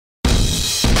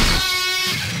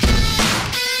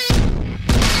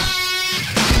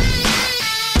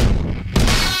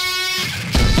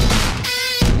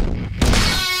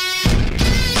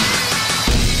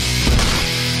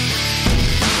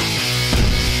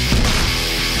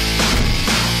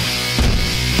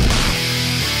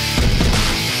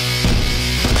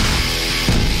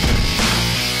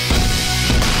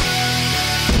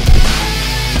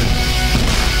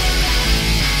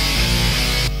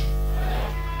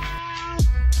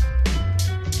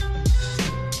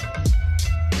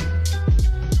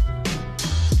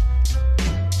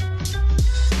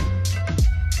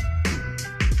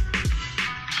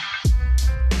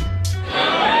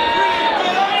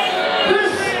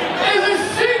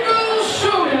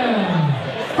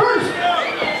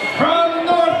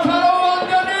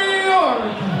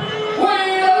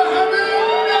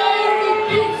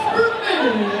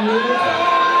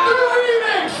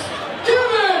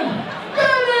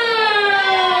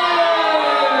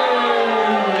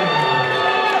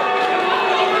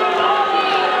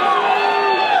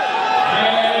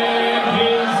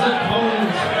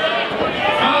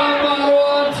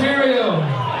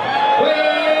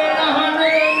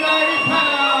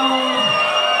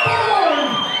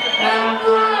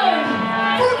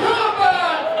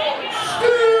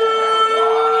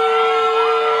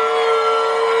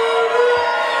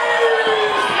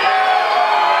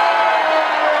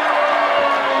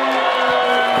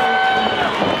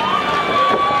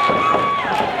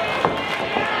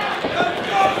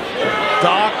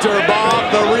Dr.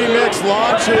 Bob, the remix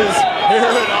launches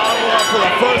here in Ottawa for the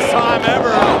first time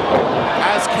ever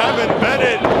as Kevin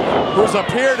Bennett, who's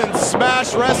appeared in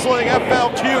Smash Wrestling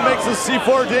FLQ, makes his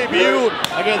C4 debut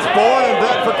against Born and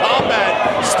Bred for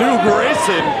Combat, Stu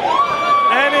Grayson.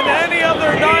 And in any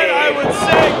other night, I would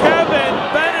say Kevin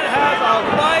Bennett has a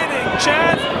fighting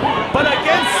chance, but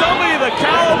against somebody the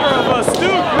caliber of a Stu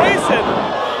Grayson,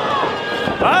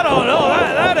 I don't know,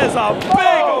 that is a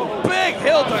big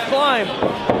hill to climb.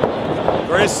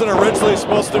 Grayson originally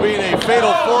supposed to be in a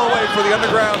fatal four-way for the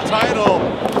Underground title,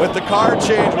 with the card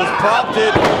change was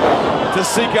prompted to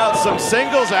seek out some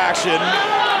singles action.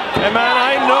 And man,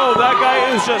 I know that guy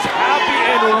is just happy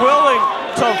and willing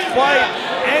to fight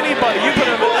anybody. You put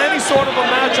him in any sort of a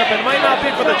matchup, it might not be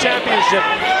for the championship,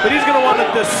 but he's gonna want to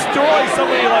destroy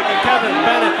somebody like a Kevin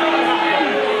Bennett.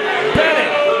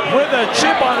 Bennett with a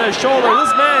chip on his shoulder.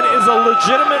 This man is a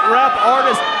legitimate rap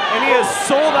artist, and he has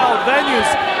sold out venues.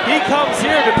 He comes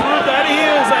here to prove that he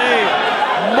is a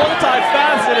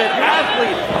multifaceted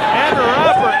athlete and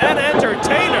rapper and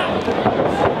entertainer.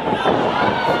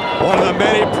 One of the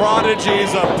many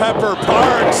prodigies of Pepper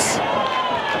Parks.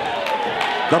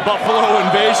 The Buffalo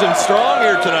Invasion strong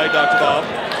here tonight, Dr. Bob.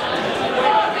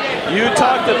 You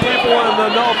talk to people in the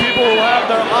know, people who have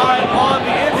their eye on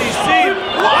the indie scene.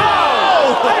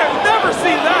 Wow! I have never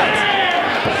seen that.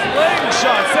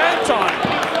 Slingshot senton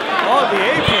on the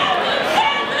apron.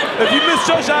 If you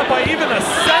misjudge that by even a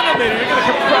centimeter, you're going to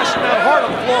come crashing that hard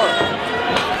on the floor.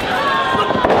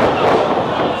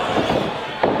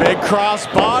 Big cross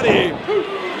body.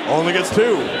 Only gets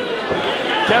two.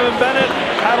 Kevin Bennett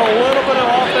had a little bit of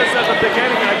offense at the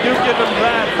beginning. I do give him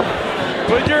that.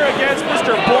 But you're against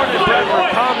Mr. Born and Bred for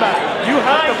Combat. You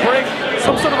have to bring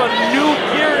some sort of a new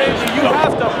gear in. You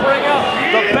have to bring out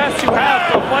the best you have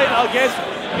to fight against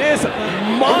this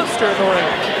monster in the ring.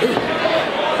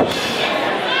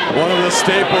 One of the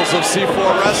staples of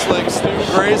C4 wrestling, Stu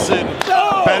Grayson.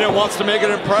 Bennett wants to make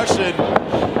an impression.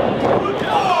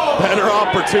 Better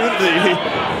opportunity.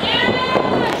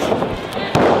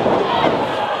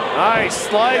 Nice,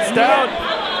 slides down.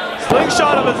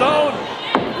 Slingshot of his own.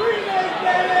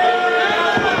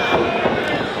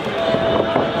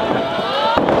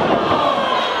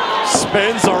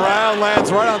 Spins around,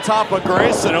 lands right on top of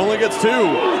Grayson, only gets two.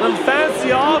 Some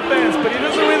fancy offense, but he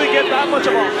doesn't really get that much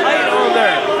of a height on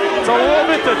there. It's a little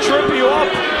bit to trip you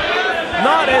up.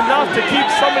 Not enough to keep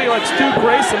somebody like Stu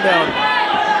Grayson down.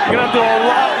 You're gonna have to do a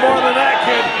lot more than that,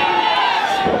 kid.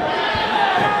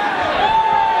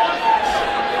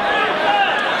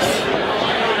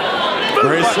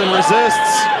 Grayson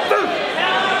resists.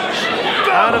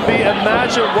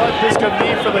 Imagine what this could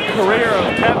mean for the career of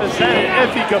Kevin Bennett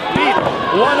if he could beat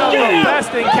one of the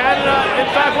best in Canada. In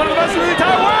fact, one of the best in the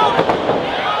entire world.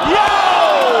 Yo!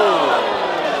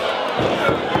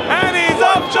 And he's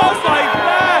up just like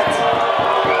that.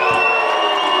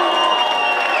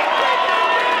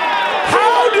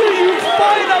 How do you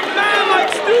fight a man like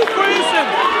Stu Grayson?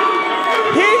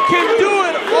 He can do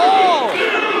it all.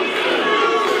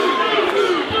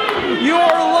 You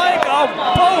are like a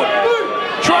boat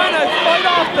trying to fight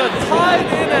off the tide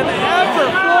in an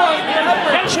ever-flowing,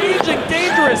 ever-changing,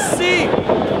 dangerous sea.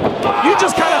 You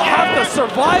just kind of have to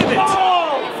survive it.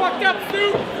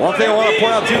 One thing I want to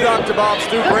point out too, Dr. Bob,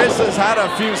 Stu Grayson has had a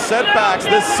few setbacks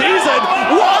this season.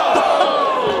 What the?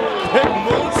 Big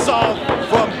moonsault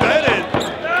from Bennett.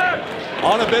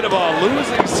 On a bit of a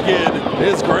losing skid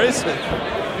is Grayson.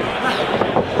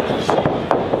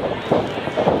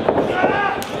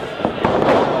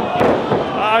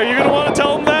 Are you going to want to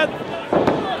tell him that?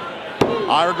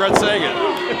 I regret saying it.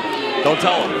 Don't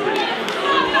tell him.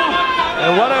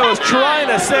 And what I was trying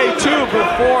to say too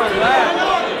before that,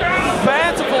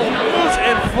 fanciful moves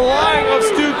and flying of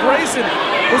Stu Grayson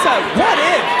was that what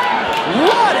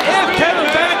if Kevin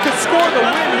Bennett could score the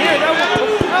win here? That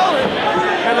would propel him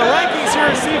and the rankings here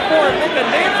at C4 and make a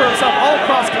name for himself all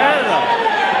across Canada.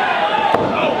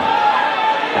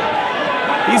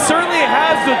 He certainly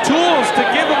has the tools to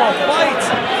give him a fight.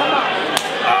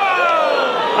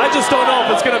 I just don't know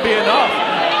if it's going to be enough.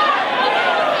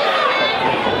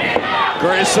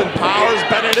 Grayson powers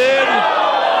Bennett in.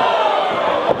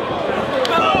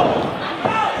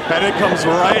 Bennett comes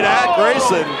right at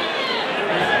Grayson.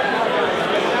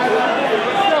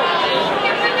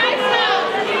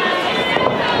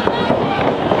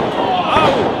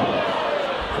 Oh!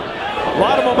 A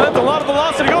lot of momentum, a lot of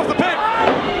velocity. Goes the pin.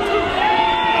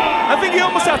 I think he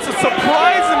almost has to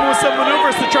surprise him with some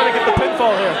maneuvers to try to get the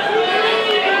pinfall here.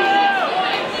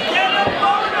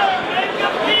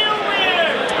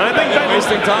 And I think Bennett's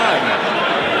wasting time.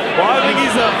 Well, I think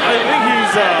he's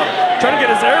trying to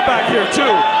get his air back here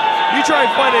too. You try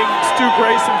fighting Stu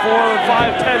Grayson for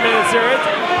 5-10 minutes here,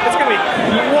 it's going to be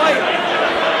quite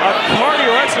a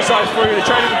cardio exercise for you to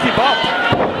try to keep up.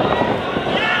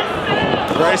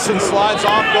 Grayson slides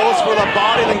off, goes for the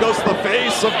body, then goes to the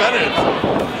face of Bennett.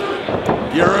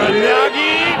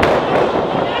 Uranagi.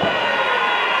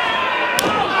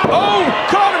 Oh,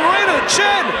 caught him right in the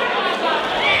chin.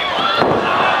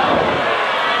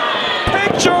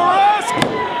 Picturesque.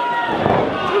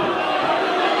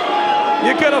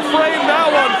 You could have framed that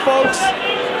one, folks.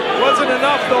 Wasn't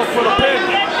enough, though, for the pin.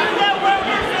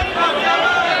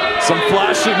 Some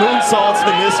flashy moonsaults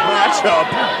in this matchup.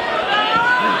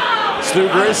 Stu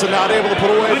Grayson not able to put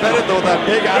away Bennett, though, that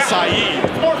big acai.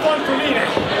 More fun for me now.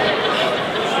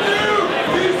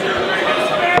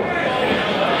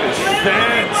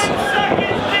 Fans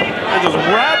are just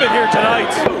rabid here tonight,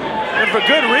 and for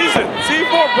good reason.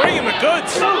 C4 bringing the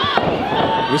goods.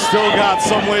 We still got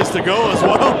some ways to go as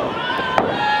well.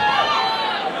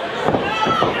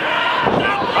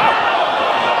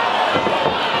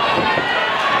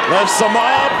 Lifts him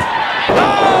up.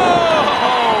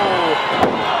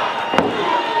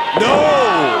 No!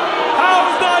 How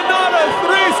is that not a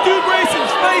 3? Stu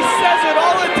Grayson's face says it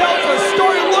all. It tells a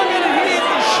story. Look at it. He is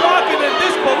in shock and in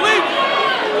disbelief.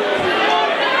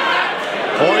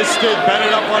 Hoisted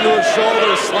Bennett up onto his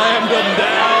shoulder, slammed him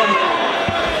down.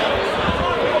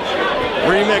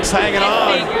 Remix hanging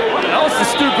on. What else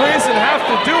does Stu Grayson have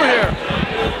to do here?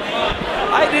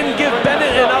 I didn't give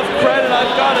Bennett enough credit,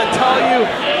 I've got to tell you.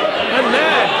 The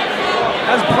man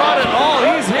has brought it all.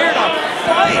 He's here to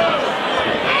fight.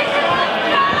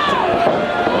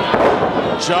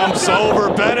 Jumps over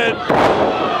Bennett.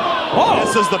 Oh,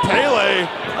 This is the Pele.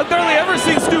 I've barely ever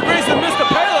seen Stu Grayson miss the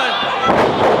Pele.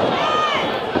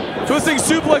 Twisting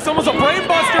suplex, almost a brain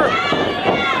buster.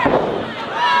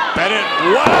 Bennett,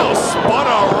 wow, spun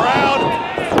around.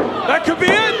 That could be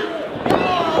it.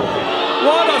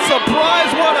 What a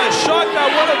surprise, what a shock that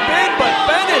would have been, but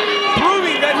Bennett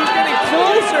proving that he's getting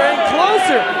closer and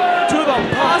closer to the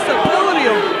possibility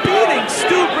of beating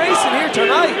Stu Grayson here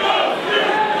tonight.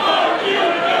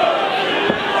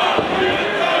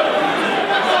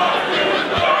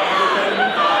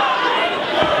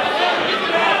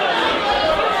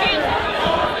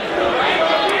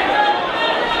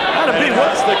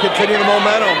 To continue the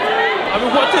momentum. I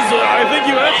mean, I think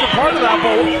you answered part of that,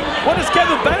 but what does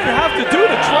Kevin Bennett have to do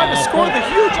to try to score the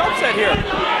huge upset here?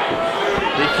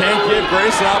 He can't give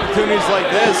Grayson opportunities like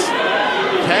this.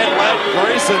 Can't let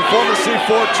Grayson, former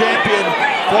C4 champion,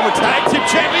 former tag team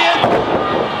champion,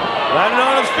 Landing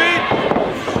on his feet.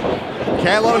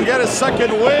 can't let him get his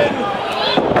second win.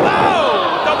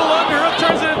 Oh! Double underhook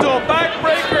turns it into a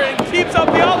backbreaker and keeps up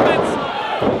the offense.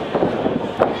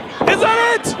 Is that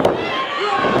it?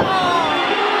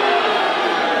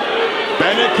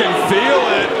 Bennett can feel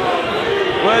it.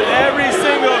 With every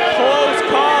single close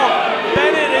call,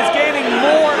 Bennett is gaining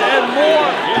more and more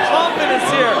confidence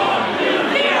here.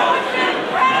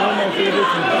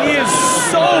 He is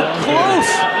so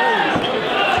close.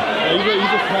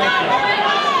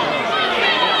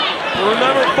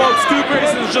 Remember, folks, Stu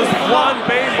Grayson is just one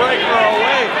bane breaker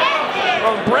away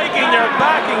from breaking their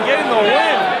back and getting the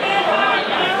win.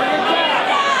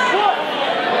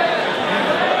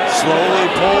 Slowly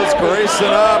pulls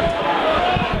Grayson up.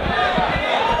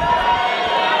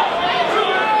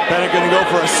 Bennett gonna go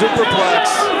for a superplex.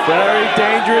 Very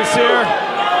dangerous here.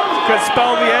 Could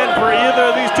spell the end for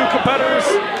either of these two competitors.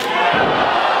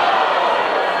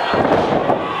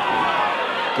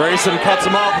 Grayson cuts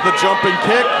him off with a jumping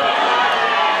kick.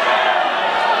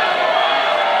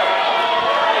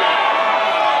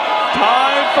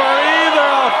 Time for either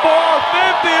a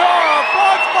 450 or a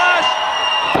frog splash.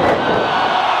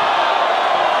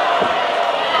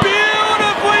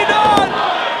 Beautifully done.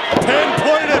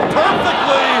 Pinpointed it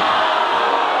perfectly.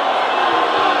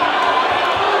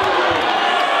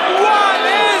 What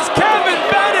is Kevin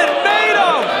Bennett made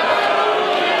of?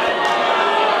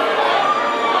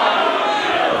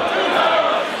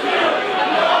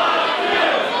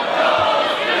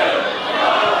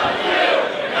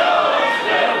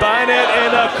 Bennett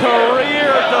in a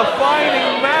career-defining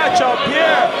matchup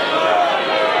here.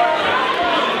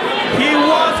 He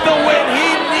wants the win. He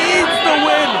needs the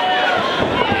win.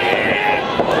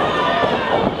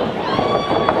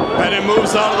 Bennett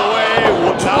moves out of the way.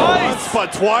 Not Twice. once,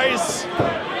 but twice.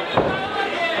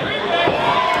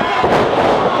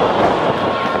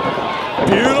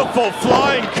 Beautiful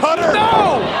flying cutter.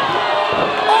 No!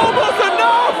 Almost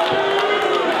enough!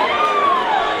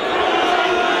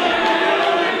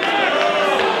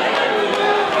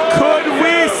 Could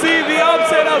we see the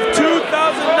upset of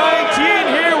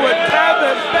 2019 here with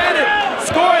Kevin Bennett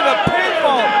scoring the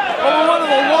pinfall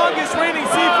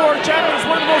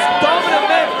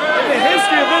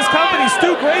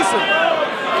Grayson.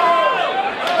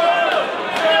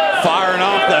 Firing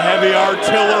off the heavy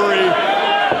artillery.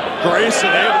 Grayson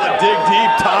able to dig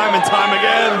deep time and time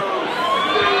again.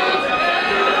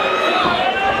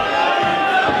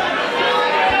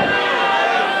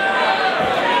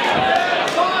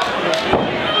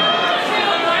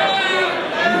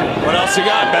 What else you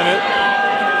got, Bennett?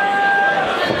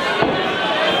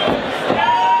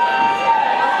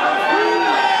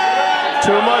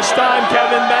 Too much time,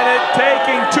 Kevin Bennett,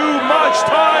 taking too much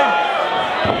time.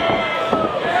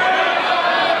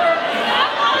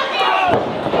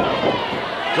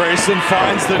 Grayson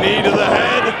finds the knee to the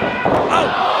head. Oh.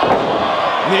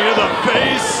 Knee to the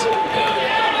face.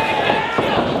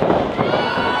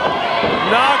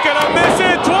 Not gonna miss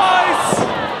it twice.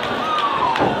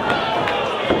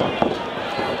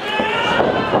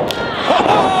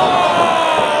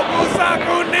 Oh,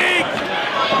 Musaku knee.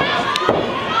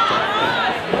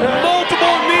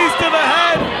 Multiple knees to the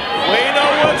head. We know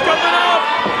what's coming up.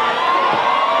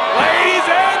 Ladies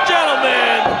and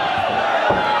gentlemen.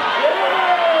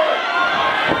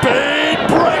 Bane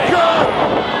breaker.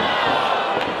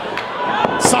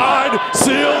 Side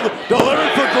sealed,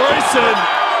 delivered for Grayson.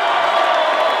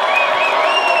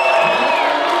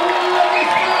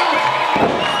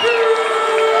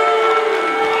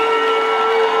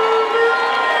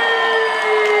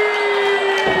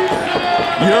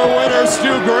 Your winner,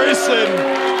 Stu Grayson,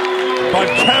 but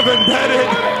Kevin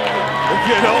Bennett, if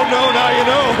you don't know, now you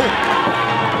know.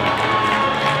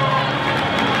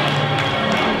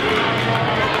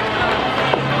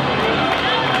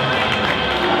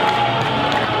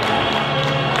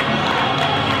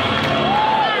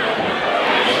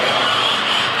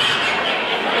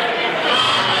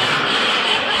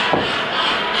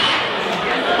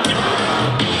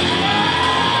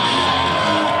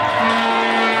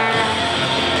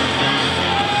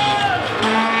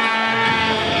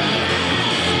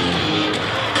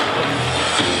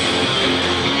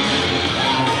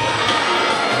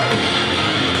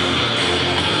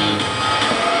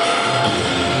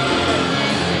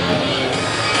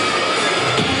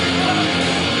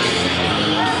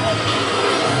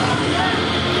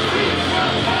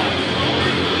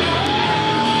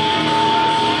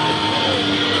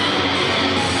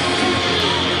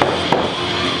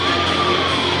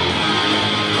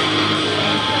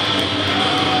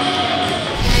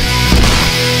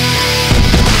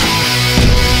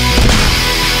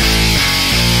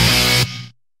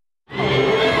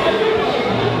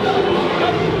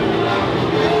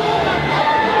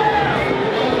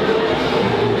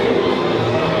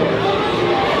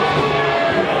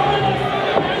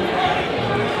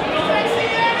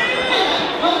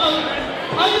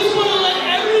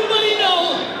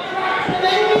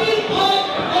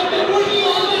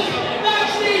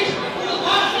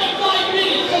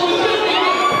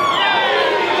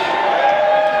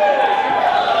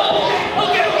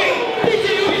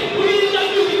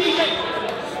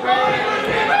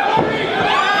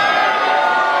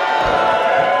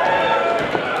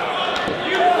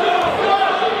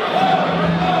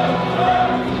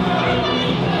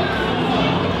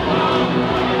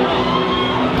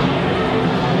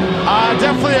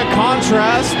 Definitely a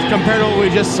contrast compared to what we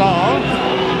just saw.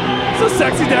 It's a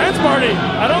sexy dance party.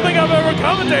 I don't think I've ever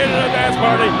commentated at a dance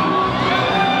party.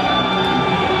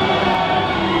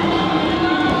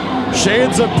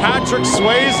 Shades of Patrick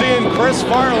Swayze and Chris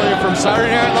Farley from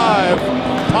Saturday Night Live.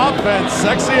 Top fence,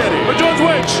 Sexxxy Eddy. Which one's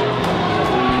which?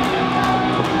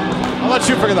 I'll let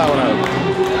you figure that one out.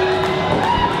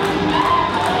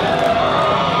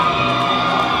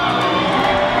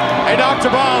 Hey, Dr.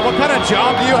 Bob, what kind of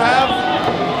job do you have?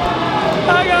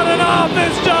 I got an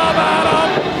office job, Adam.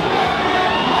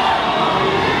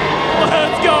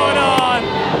 What's going on?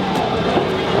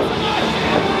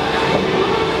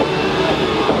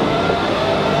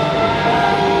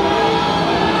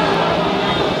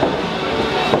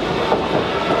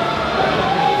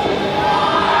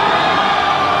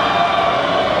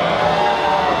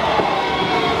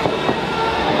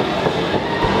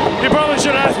 You probably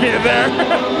should ask me there.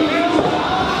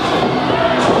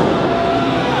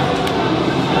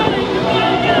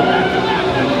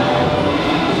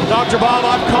 Dr. Bob,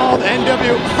 I've called an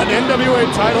NWA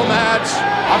title match.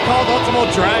 I've called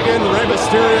Ultimate Dragon, Rey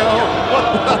Mysterio. What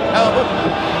the hell?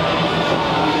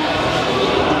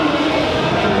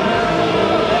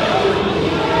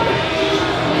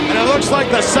 And it looks like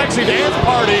the Sexy Dance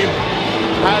Party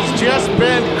has just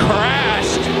been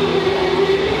crashed.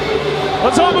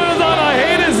 Let's hope it was on a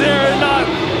hiatus there and not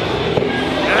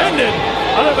ended.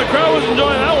 I thought the crowd was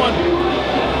enjoying that one.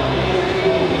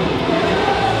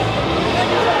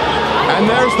 And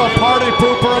there's the party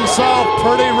pooper himself,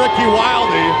 Pretty Ricky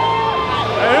Wildy.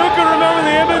 And who can remember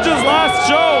the images last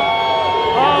show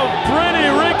of Pretty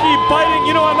Ricky biting?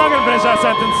 You know, I'm not going to finish that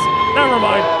sentence. Never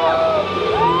mind.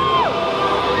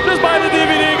 Just buy the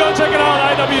DVD, go check it out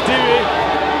on IWTV.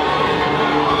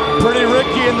 Pretty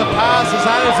Ricky in the past has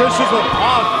had his issues with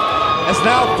Puff, is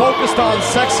now focused on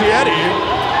Sexxxy Eddy.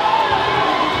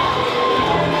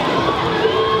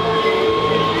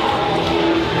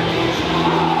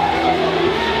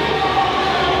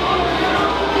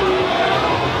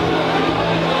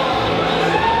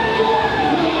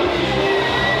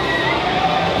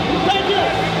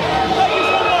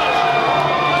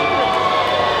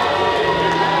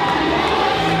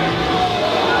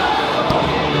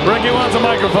 Ricky wants a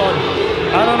microphone.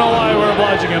 I don't know why we're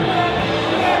obliging him.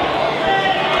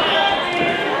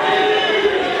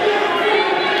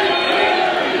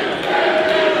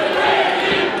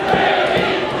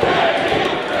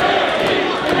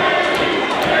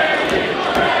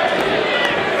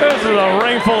 This is a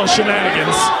ring full of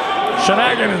shenanigans.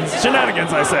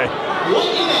 Shenanigans, I say. What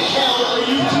in the hell are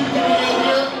you two doing out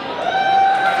here?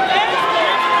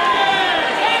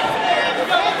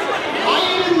 I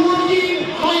have been working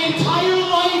my entire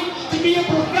life to be a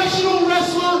professional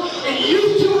wrestler, and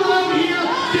you two are out here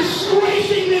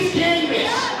disgracing this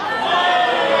canvas.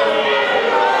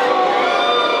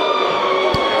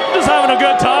 Just having a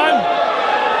good time.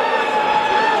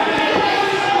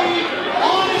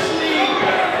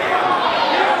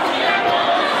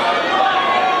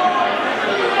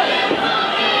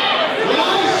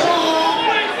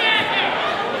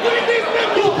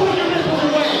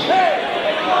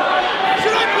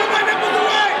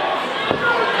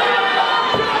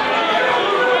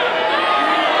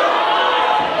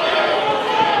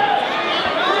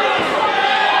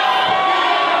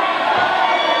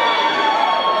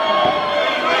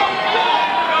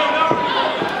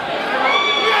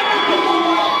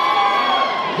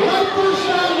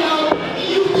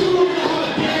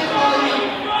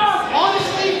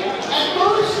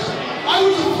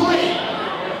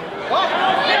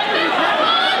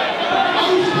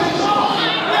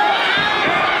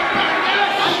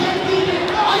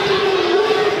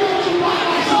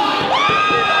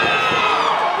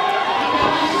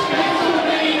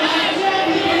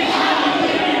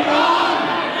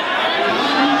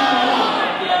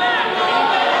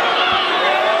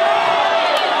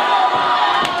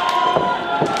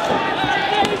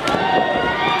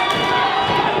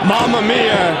 Mamma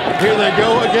mia, here they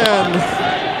go again.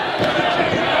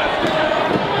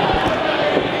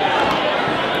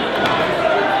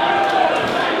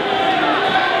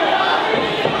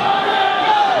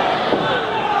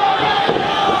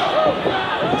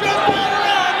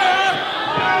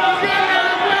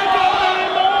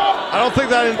 I don't think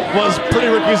that was Pretty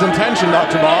Ricky's intention,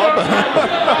 Dr. Bob.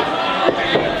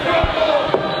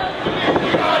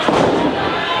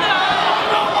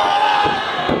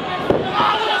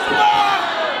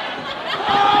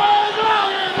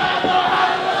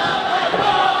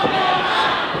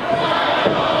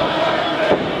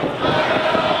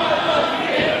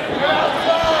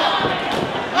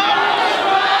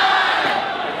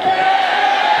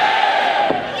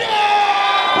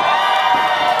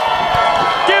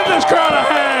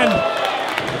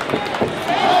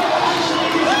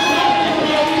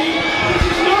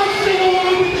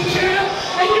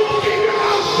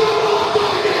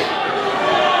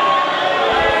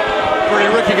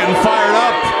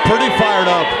 Pretty fired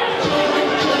up.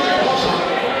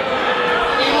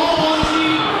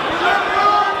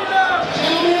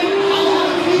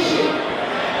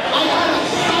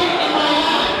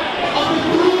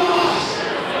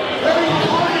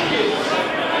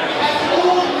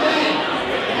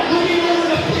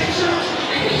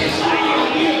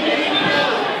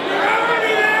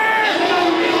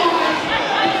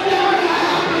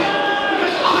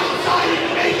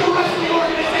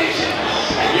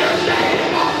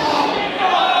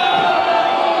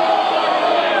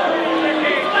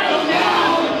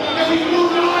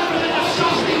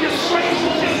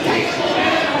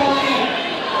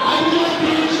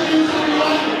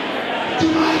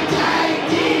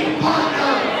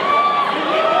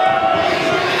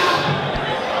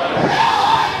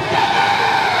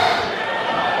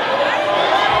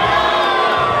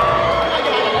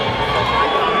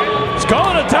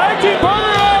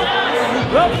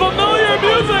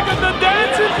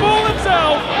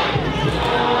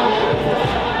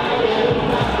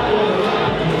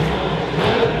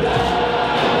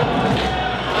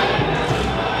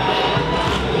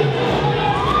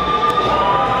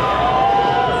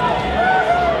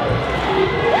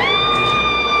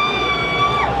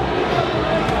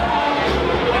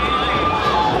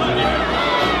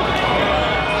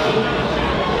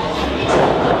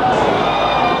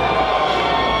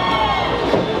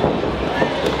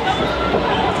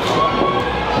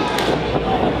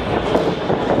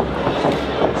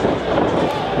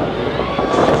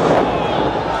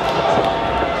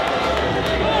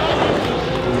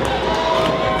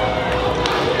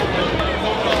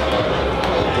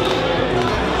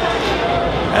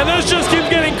 This just keeps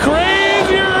getting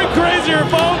crazier and crazier,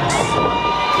 folks.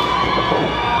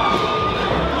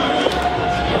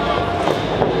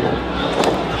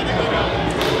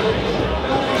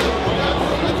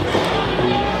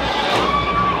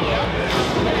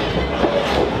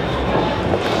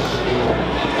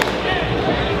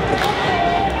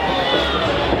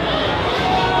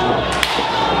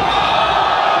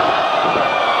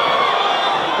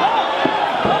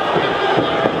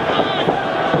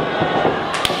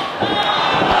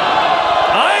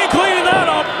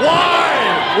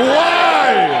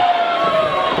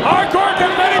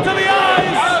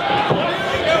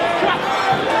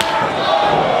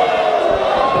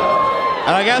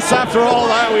 I guess after all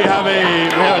that, we have a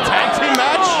tag team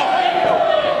match.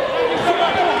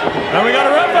 And we got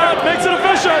a ref out, makes it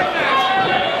official.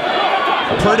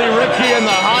 Pretty Ricky and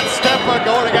the hot stepper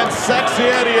going against Sexxxy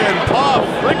Eddy and Puff.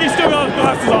 Ricky still got his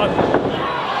glasses on.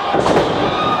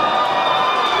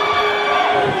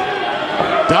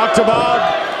 Dr. Bob,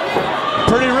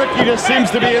 Pretty Ricky just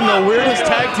seems to be in the weirdest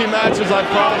tag team matches I've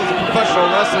found as a professional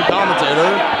wrestling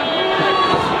commentator.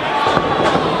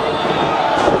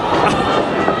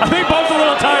 I think Bob's a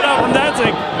little tired out from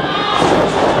dancing.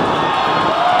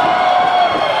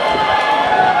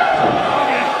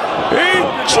 He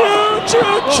shoots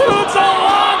a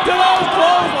lot to those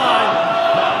clothesline.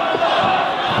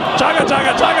 Chaga,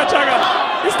 chaga, chaga, chaga.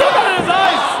 He's still got it in his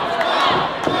eyes.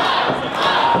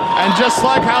 And just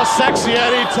like how Sexxxy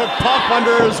Eddy took Puff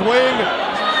under his wing,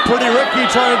 Pretty Ricky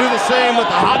trying to do the same with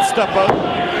the hot stepper.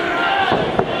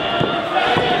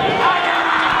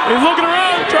 He's looking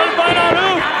around, trying to find out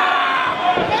who.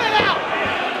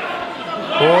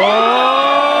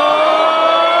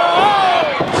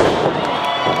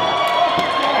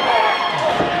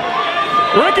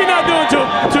 Ricky not doing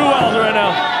too well right now.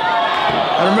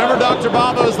 And remember, Dr.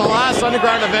 Baba was the last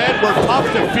underground event where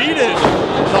Puff defeated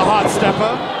the hot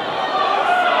stepper.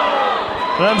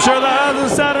 And I'm sure that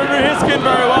hasn't sat under his skin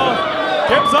very well.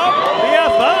 Keeps up the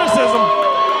athleticism.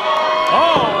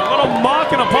 Oh, a little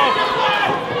mock and a Puff.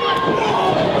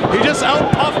 He just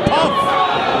out-puffed Puff.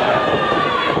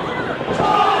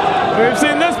 We've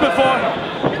seen this before.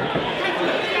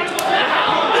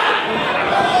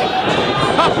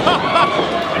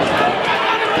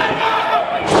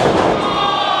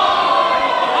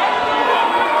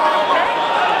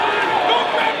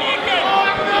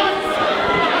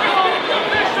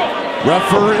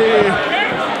 Referee.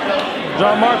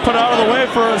 Jean-Marc put out of the way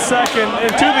for a second,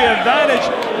 and to the advantage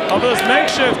of this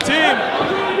makeshift team,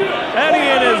 Eddy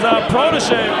and his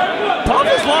protege. Puff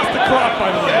has lost the croc, by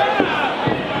the way.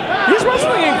 He's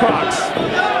wrestling in Crocs.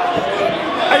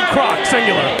 A Croc,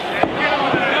 singular.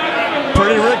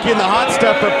 Pretty Ricky and the hot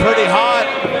stepper, pretty hot.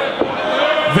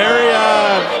 Very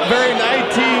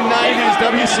 1990s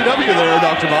WCW there,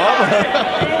 Dr. Bob.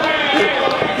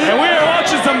 And we are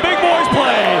watching some big boys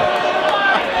play.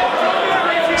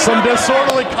 Some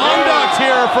disorderly conduct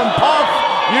here from Puff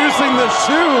using the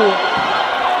shoe.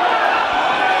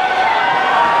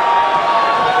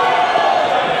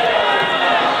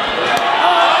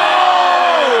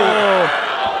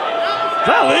 Is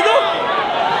that legal?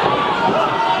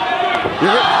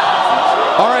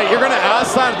 All right, you're going to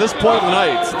ask that at this point in the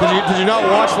night. Did you not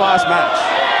watch the last match?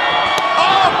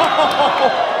 Oh!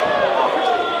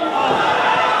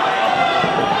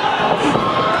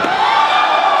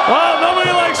 Well,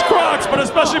 nobody likes Crocs, but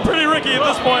especially Pretty Ricky at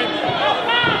this point.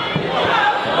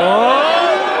 Oh,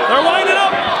 they're winding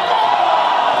up.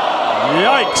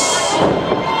 Yikes.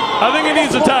 I think he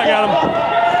needs a tag at him.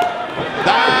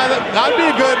 That'd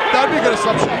be a good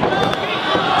assumption.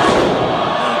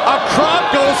 A Croc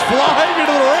goes flying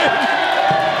into the ring.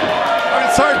 I mean,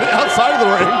 sorry, outside of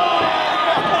the ring.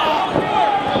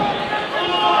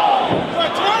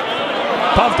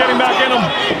 Puff getting back in him.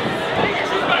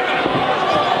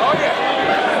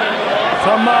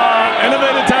 Some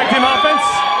innovative tag team offense.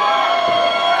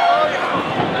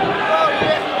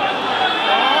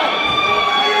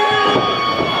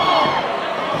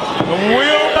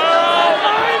 Wheelbarrow.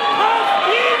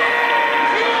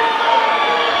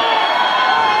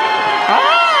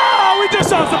 Ah, we just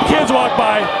saw some kids walk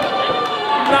by.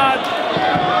 Not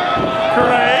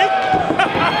great.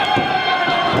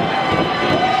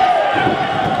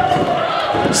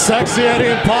 Sexxxy Eddy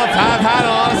and Puff have had a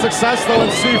lot of success though in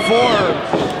C4.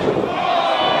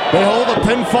 They hold a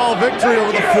pinfall victory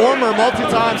over the former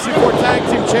multi-time C4 Tag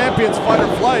Team Champions Fight or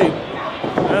Flight.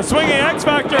 And a swinging X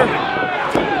Factor.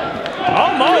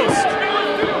 Almost.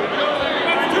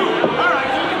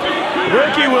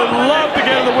 Ricky would love to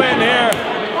get the win here.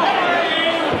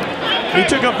 He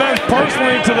took offense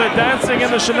personally to the dancing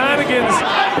and the shenanigans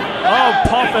of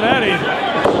Puff and Eddy.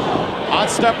 Hot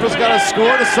Stepper's got a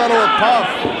score to settle with Puff.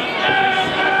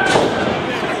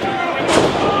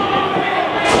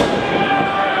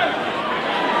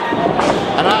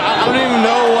 And I don't even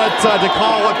know what to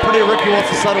call what Pretty Ricky wants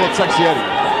to settle with Sexxxy Eddy.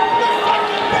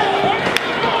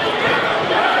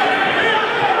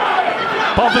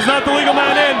 Puff is not the legal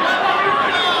man in.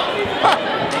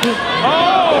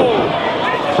 Oh!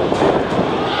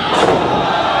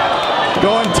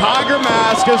 Going Tiger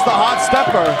Mask is the Hot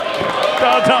Stepper.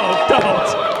 Don't.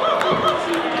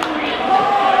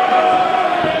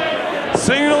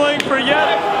 Signaling for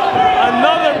yet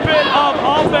another bit of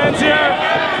offense here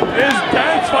is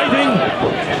dance fighting.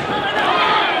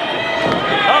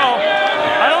 Uh-oh.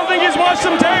 I don't think he's watched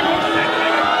some tape.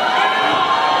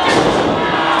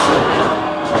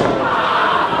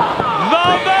 The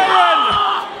Baron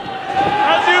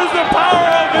has used the power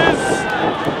of his...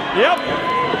 Yep.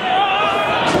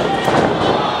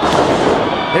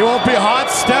 He won't be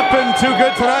hot stepping too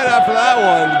good tonight after that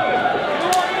one.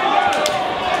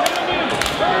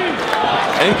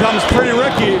 In comes Pretty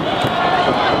Ricky.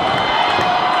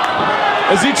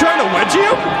 Is he trying to wedge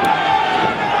him?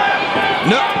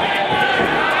 No.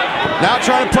 Now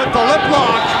trying to put the lip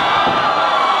lock.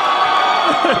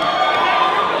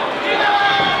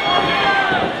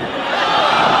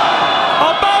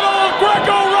 A battle of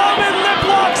Greco-Roman lip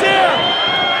locks here.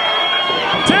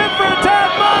 Tit for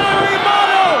tat, mano a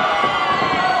mano.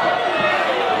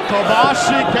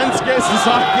 Kobashi Kensuke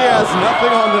Sasaki has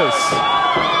nothing on this.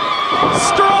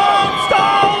 Strong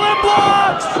style lip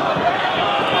locks.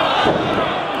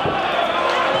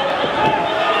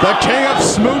 The king of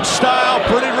smooch style,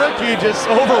 Pretty Ricky, just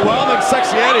overwhelming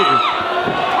Sexxxy Eddy.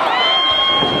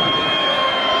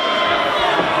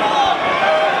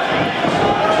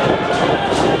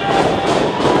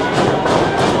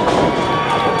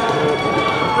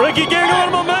 Ricky gaining a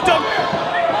little momentum.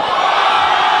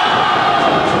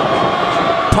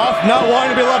 Puff not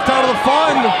wanting to be left out of the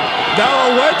fun. Now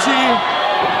a wedgie.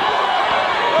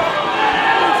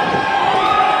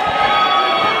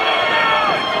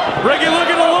 Ricky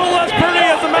looking a little less pretty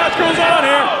as the match goes on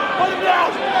here.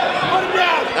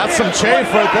 That's some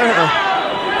chafe right there.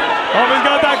 Oh, he's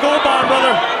got that gold bond,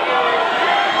 brother.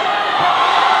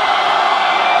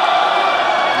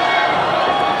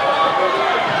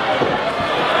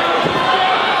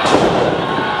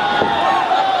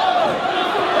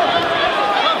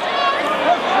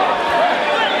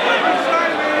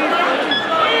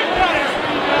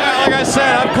 Like I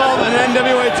said, I've called an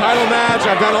NWA title match.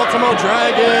 I've done Ultimo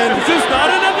Dragon. Is this not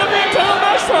an NWA title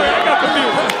match? Sorry, I got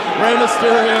confused. Rey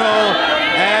Mysterio,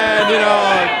 and you know,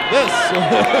 this.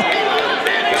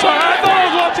 Sorry, I thought I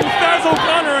was watching Faz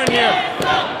O'Connor in here.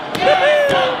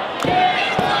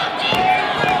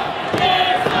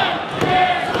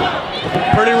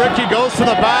 Pretty Ricky goes to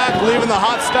the back, leaving the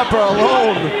Hot Stepper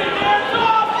alone.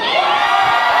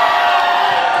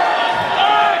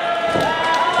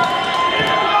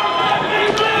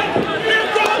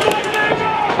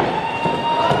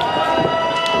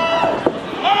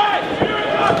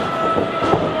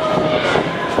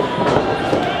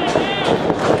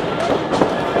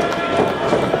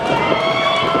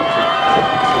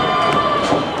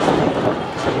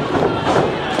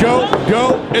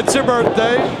 Go, it's your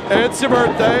birthday, it's your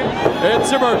birthday,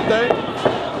 it's your birthday.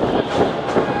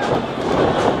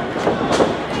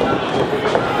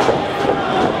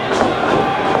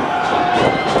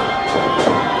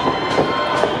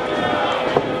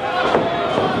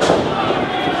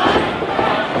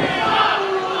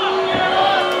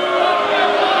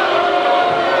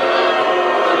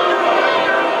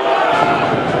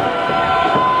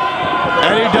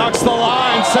 Eddy ducks the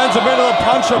line, sends him into the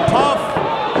punch of Puff.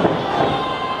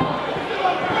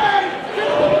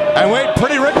 And wait,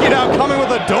 Pretty Ricky now coming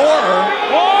with a door.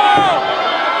 Whoa!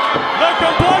 The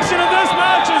complexion of this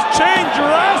match has changed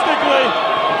drastically.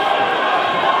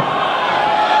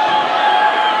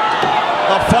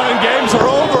 The fun and games are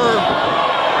over.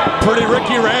 Pretty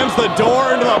Ricky rams the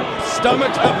door into the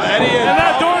stomach of Eddy. And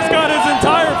that door's got his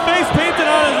entire face painted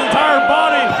on his entire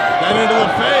body. Then into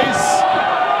the face.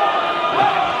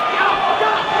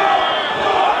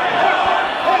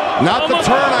 Not the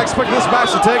turn I expected this match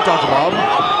to take, Dr. Bob.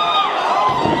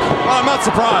 Well, I'm not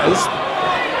surprised.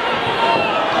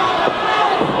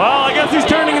 Well, I guess he's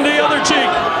turning the other cheek.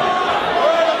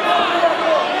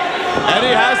 Eddy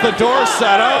has the door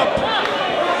set up.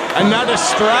 And now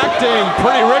distracting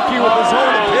Pretty Ricky with his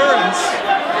own appearance.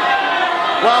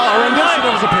 Well, a rendition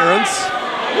of his appearance.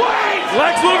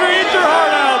 Lex Luger, eat your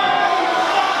heart out.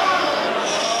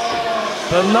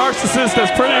 The narcissist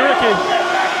is Pretty Ricky.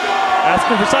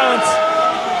 Asking for silence.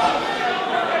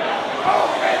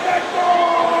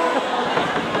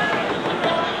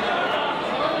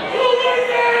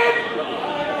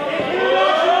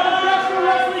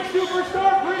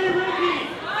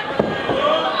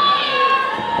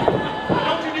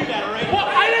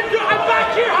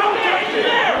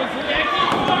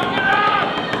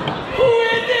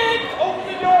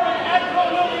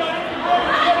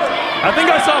 I think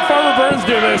I saw Farmer Burns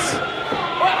do this.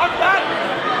 I'm back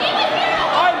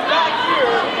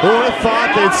here. Who would have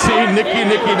thought they'd see Nicky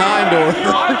Nine Doors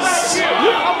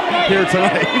here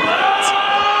tonight?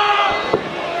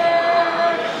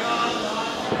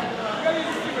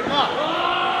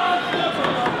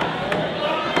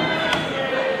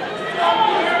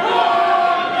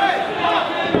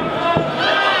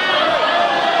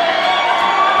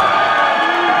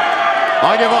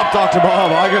 I give up, Dr.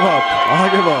 Bob. I give up. I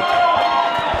give up.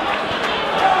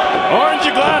 Aren't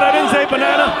you glad I didn't say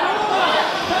banana?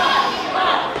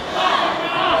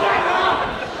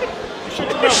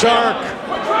 Shark.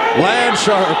 Land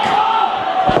shark.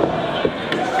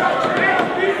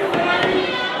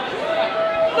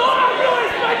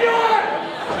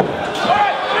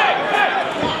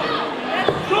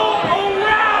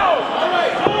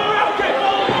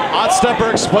 Hot Stepper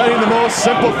explaining the most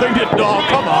simple thing to do. Oh,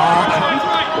 come on.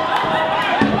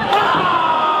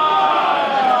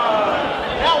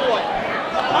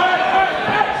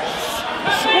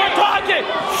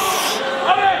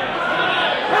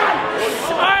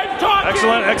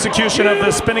 Excellent execution of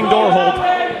the spinning door hold.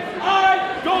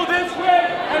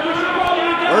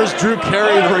 Where's Drew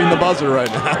Carey ring the buzzer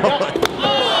right now?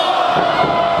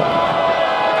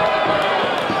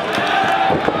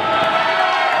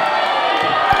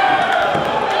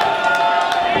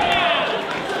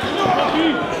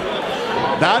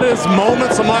 That is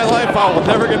moments of my life I will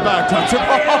never get back, Dr.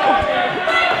 Bob.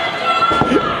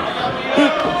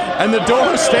 And the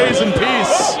door stays in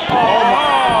peace.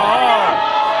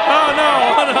 Oh no.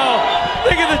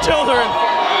 Think of the children.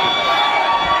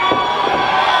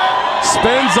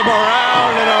 Spins them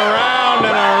around and around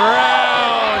and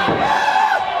around.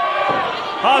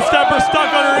 Hot Stepper stuck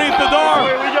underneath the door.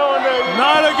 Where we going, baby?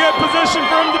 Not a good position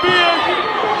for him to be in.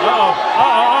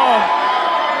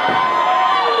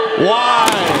 Why?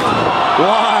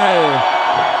 Why?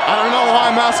 I don't know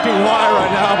why I'm asking why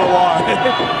right now, but why?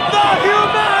 The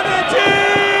humanity!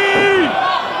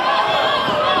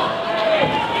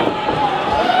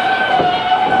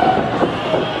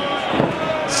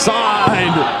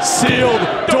 Signed, sealed,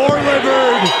 door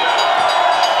delivered.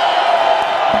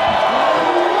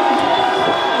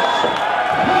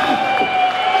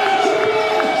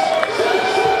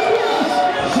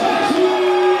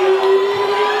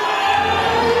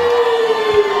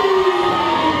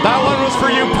 That one was for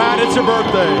you, Pat. It's your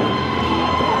birthday.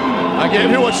 I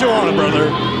gave you what you wanted, brother.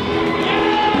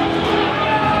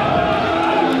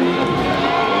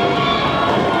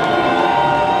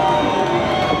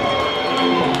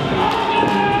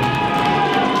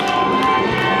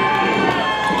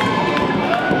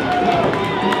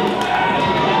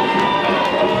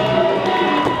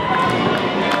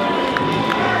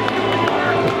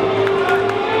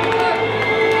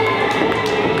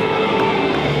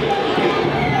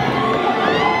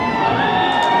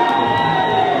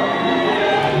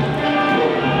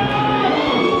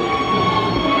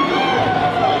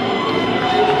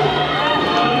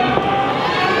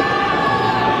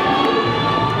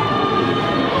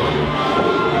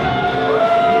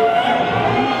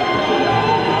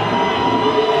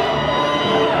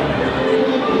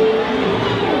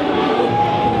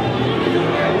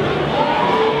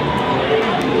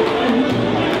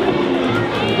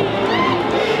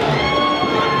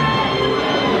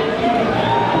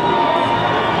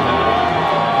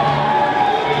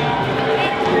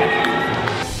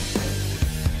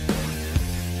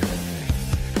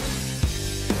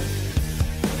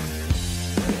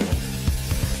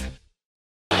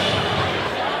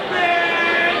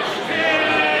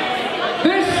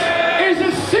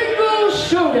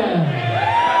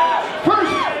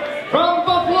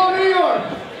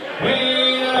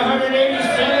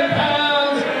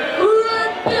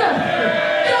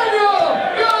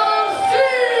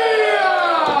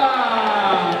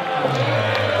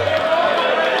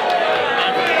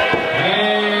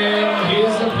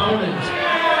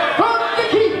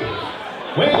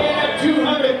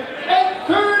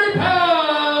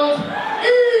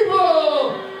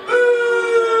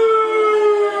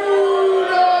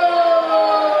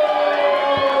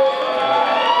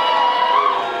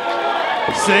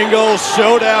 Singles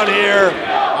showdown here.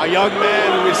 A young man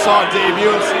who we saw debut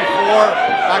in C4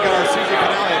 back at our season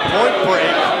finale at Point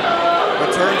Break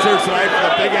returns here tonight for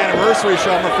the big anniversary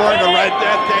show. I'm referring to Red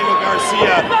Death, Daniel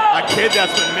Garcia, a kid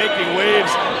that's been making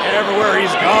waves everywhere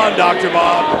he's gone, Dr.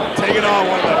 Bob, taking on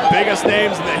one of the biggest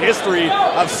names in the history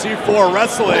of C4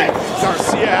 wrestling.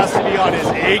 Garcia has to be on his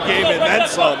A game and then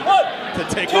some to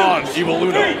take on Evil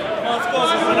Luno. This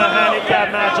isn't a handicap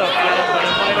matchup, but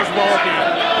it might as well be.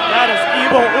 That is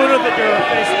Evil Uno that they're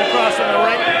facing across in the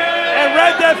ring. And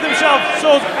Red Death himself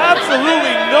shows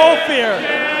absolutely no fear.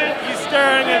 He's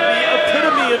staring at the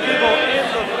epitome of evil in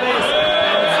the face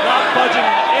and is not budging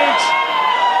an inch.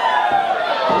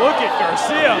 Look at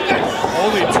Garcia.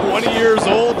 Only 20 years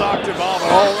old, Dr. Bob,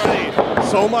 already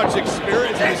so much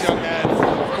experience in this young man.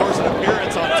 Of course, an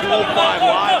appearance on 205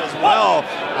 Live as well.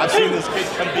 I've seen this kid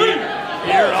compete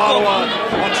here in Ottawa,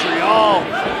 Montreal.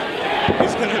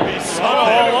 He's going to be something.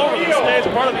 All over the stage,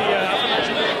 part of the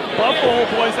Buffalo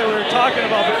boys that we were talking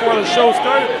about before the show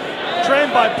started.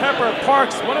 Trained by Pepper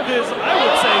Parks, one of his, I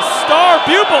would say, star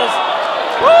pupils.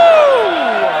 Woo!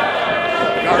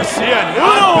 Garcia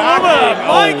not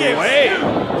backing away.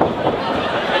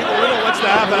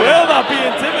 Will not be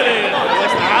intimidated. He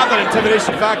likes to have that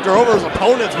intimidation factor over his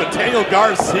opponents, but Daniel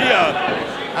Garcia,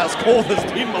 as cold as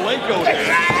Dean Malenko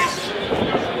is.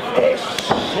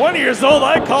 20 years old,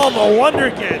 I call him a wonder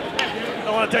kid.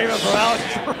 I want to take him from Alex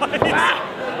Price.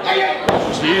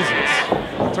 Jesus.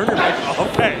 Turn your mic off.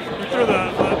 Okay, you threw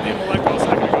the Dean Malenko a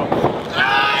second ago.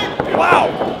 Wow.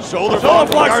 Shoulder block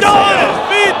from Garcia. Still on his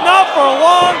feet, not for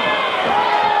long.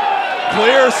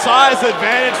 Clear size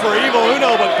advantage for Evil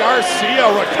Uno, but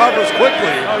Garcia recovers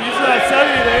quickly. Oh, using that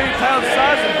 70 to 80 pound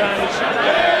size advantage.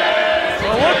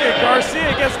 Well, look at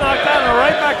Garcia gets knocked out and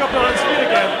right back up on his feet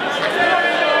again.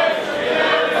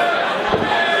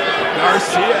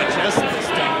 Garcia just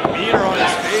demeanor on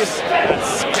his face, that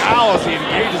scowl as he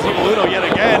engages Evil Uno yet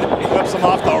again. He whips him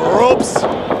off the ropes.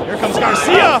 Here comes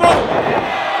Garcia.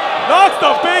 Knocks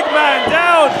the big man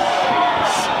down.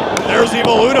 There's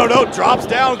Evil Uno, no, drops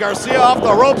down. Garcia off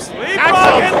the ropes.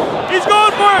 He's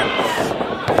going for it.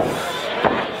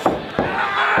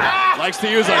 Likes to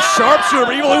use a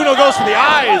sharpshooter. Evil Uno goes for the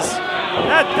eyes.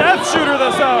 That death shooter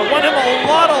that's won him a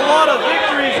lot of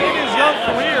victories in his young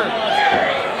career.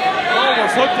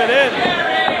 Almost hooked it in.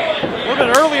 A little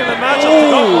bit early in the matchup to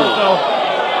go for it, though.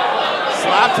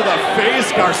 Slap to the face.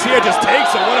 Garcia just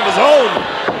takes it, one of his own.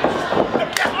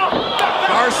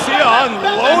 Garcia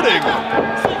unloading.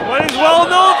 What he's well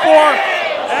known for.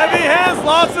 Heavy hands,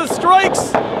 lots of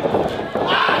strikes.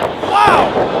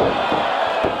 Wow.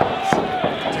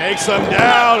 Takes him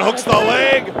down, hooks the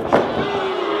leg.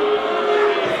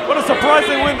 What a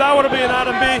surprising win that would have been,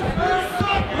 Adam B.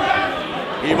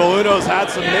 Evil Uno's had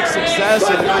some mixed success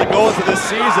and really going into this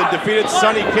season. Defeated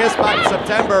Sonny Kiss back in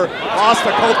September, lost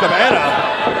to Colt Cabana.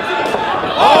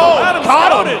 Oh,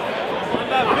 caught him. On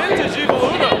that vintage Evil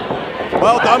Uno.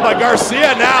 Well done by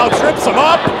Garcia now, trips him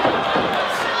up.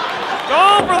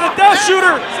 Going for the death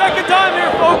shooter. Second time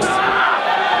here, folks.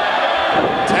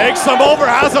 Takes him over,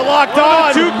 has it locked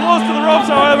on. Too close to the ropes,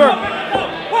 however.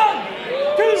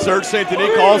 Serge St.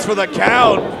 Denis calls for the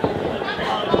count.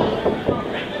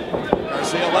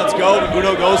 Garcia lets go,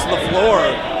 Uno goes to the floor.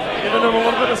 Giving him a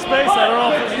little bit of space. I don't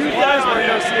know if this is wise for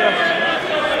Garcia.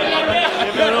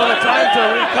 Giving him a little time to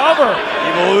recover.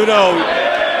 Evil Uno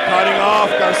cutting off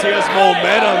Garcia's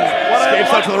momentum, escapes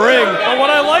out to the ring. But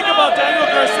what I like about Daniel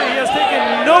Garcia, he has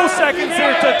taken no seconds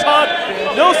here to taunt,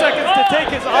 no seconds to take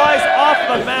his eyes off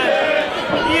the man.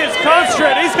 He is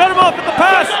concentrated. He's cut him off at the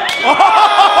pass.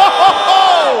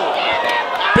 Oh!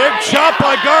 Big chop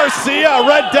by Garcia,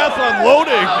 Red Death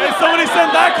unloading. Hey, somebody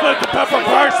send that clip to Pepper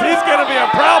Parks. He's gonna be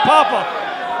a proud papa.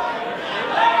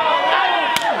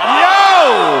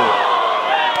 Yo!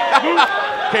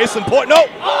 Case in point, no.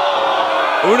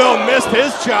 Uno missed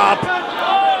his chop.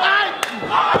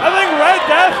 I think Red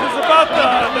Death is about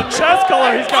the chest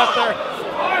color he's got there.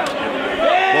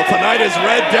 Well, tonight is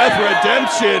Red Death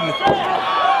Redemption.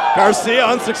 Garcia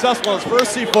unsuccessful in his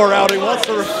first C4 outing, wants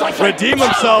to redeem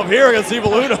himself here against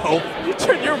Evil Uno. You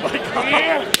turn your mic off.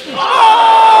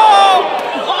 Oh!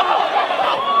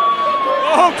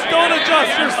 Folks, don't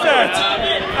adjust your stats.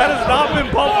 That has not been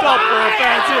pumped up for our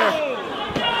fans here.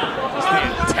 Just the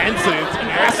intensity and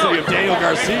tenacity of Daniel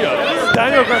Garcia. This is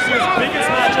Daniel Garcia's biggest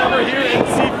match ever here in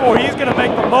C4. He's going to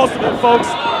make the most of it,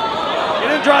 folks. He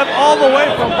didn't drive all the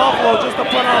way from Buffalo just to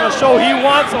put on a show. He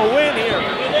wants a win here.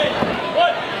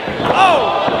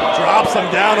 Oh! Drops him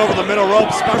down over the middle rope,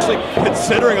 especially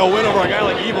considering a win over a guy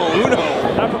like Evil Uno.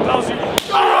 That propels you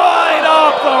right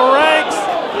off the ranks.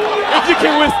 If you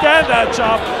can withstand that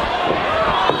chop.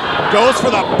 Goes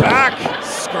for the back,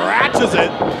 scratches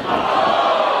it.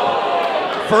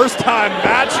 First time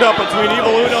matchup between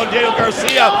Evil Uno and Daniel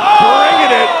Garcia,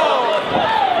 bringing it.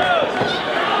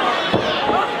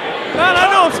 Man, I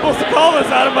know I'm supposed to call this,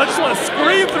 Adam, but I just want to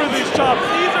scream through these chops.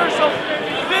 These are some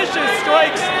vicious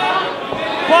strikes.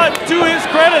 But to his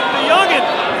credit, the youngin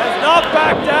has not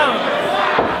backed down.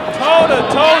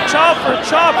 toe-to-toe, chop for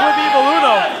chop with Evil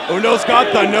Uno. Uno's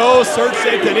got the nose. Serge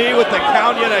St. Denis with the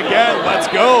count yet again. Let's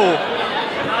go.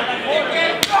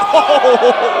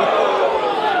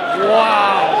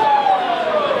 Wow.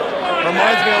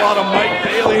 Reminds me a lot of Mike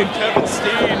Bailey and Kevin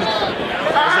Steen.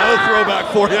 There's another throwback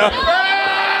for you. A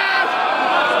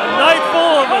night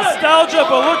full of nostalgia,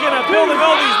 but looking at building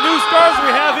all these new stars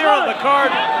we have here on the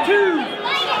card.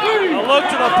 A look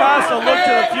to the past, a look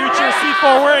to the future.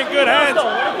 C4 wearing good hands.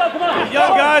 The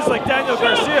young guys like Daniel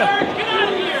Garcia.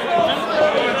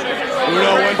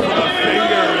 Uno went for the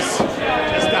fingers,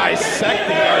 just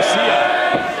dissecting Garcia.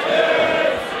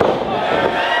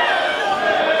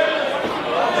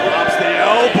 Drops the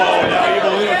elbow. Now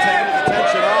Evil Uno taking his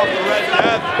attention off the Red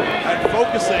Death and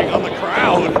focusing on the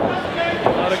crowd.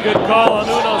 Not a good call on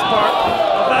Uno's part.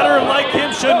 A veteran like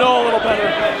him should know a little better.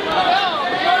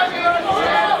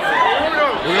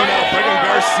 Uno now bringing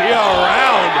Garcia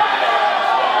around.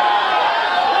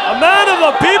 A man of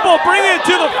the people, bringing it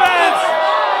to the fans.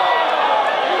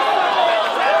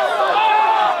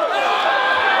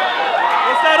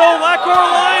 What's that old Macrae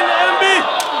line, MB?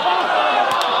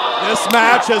 This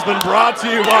match has been brought to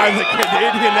you by the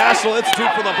Canadian National Institute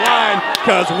for the Blind,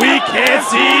 because we can't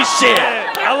see shit.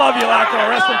 I love you, Macrae.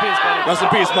 Rest in peace, buddy. Rest in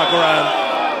peace, Macrae.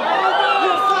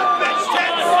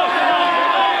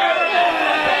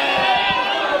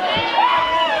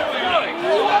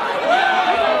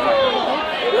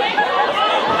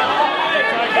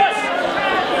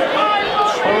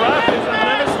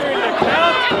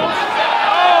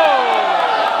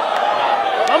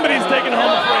 Taking home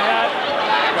a free hat.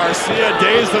 Garcia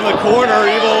dazed in the corner.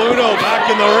 Evil Uno back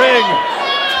in the ring.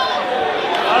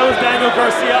 If I was Daniel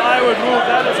Garcia, I would move.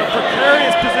 That is a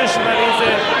precarious position that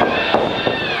he's in.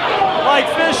 Like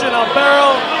fish in a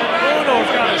barrel, and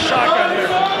Uno's got a shotgun here.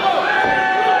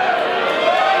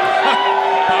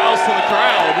 Bows to the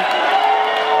crowd.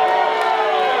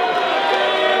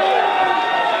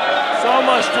 So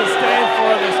much disdain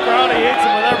for this crowd. He hates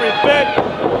him with every bit.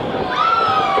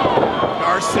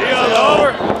 Garcia,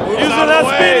 though, using that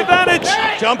speed advantage.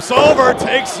 Jumps over,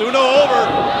 takes Uno over.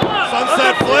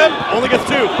 Sunset flip, only gets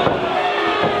two.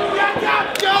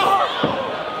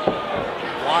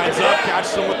 Winds up,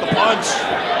 catches him with the punch.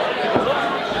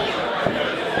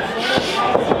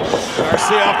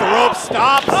 Garcia off the rope,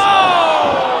 stops.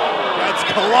 Gets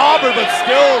clobbered, but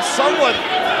still somewhat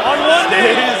on one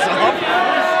stays up.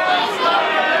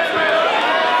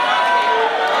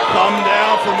 Thumb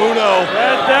down from Uno.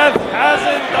 Red Death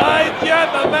hasn't died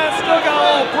yet. The man still got a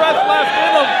little breath left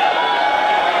in him.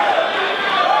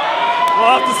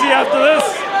 We'll have to see after this.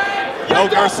 No,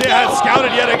 Garcia had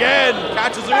scouted yet again.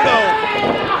 Catches Uno.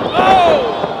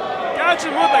 Oh!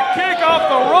 Catching with a kick off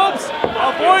the ropes.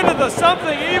 Avoided the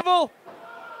something evil.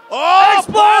 Oh,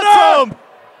 Exploder!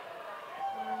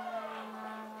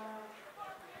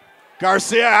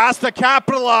 Garcia has to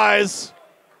capitalize.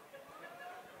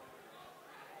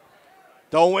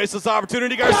 Don't waste this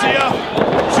opportunity, Garcia.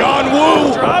 John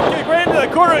Woo. Drop kick right into the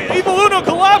corner. Evil Uno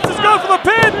collapses, goes for the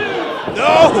pin.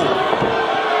 No.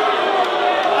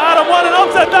 Adam, what an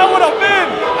upset that would have been.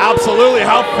 Absolutely.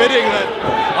 How fitting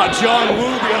that John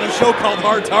Woo be on a show called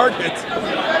Hard Target.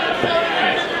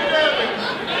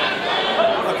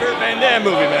 My favorite Van Damme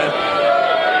movie, man.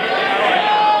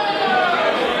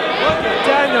 Look at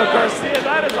Daniel Garcia.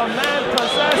 That is a man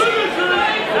possessed.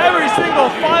 Every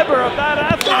single fiber of that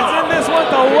athlete is in this one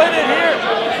to win it here.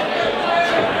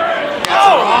 Gets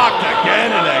rocked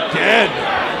again and again.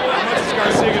 How much is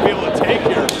Garcia going to be able to take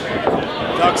here?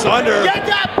 Ducks under. Get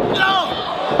up! No!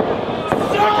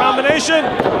 Good combination.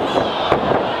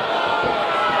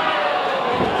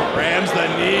 Rams the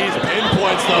knees,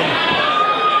 pinpoints them.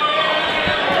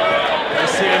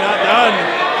 Garcia not done.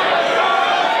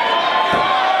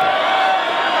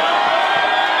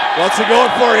 What's he going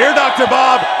for here, Dr.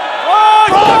 Bob? Oh,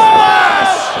 Frog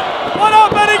splash! What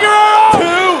up, Eddie Guerrero?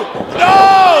 Two!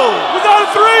 No! He's on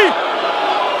three!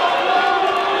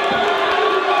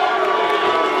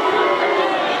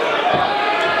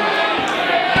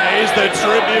 Pays the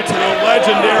tribute to the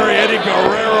legendary Eddie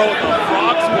Guerrero with the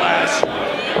frog splash.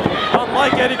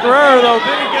 Unlike Eddie Guerrero, though,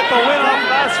 didn't get the win off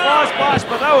that frog splash,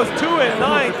 but that was 2 and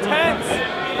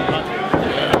 9/10.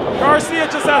 Garcia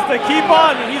just has to keep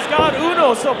on. He's got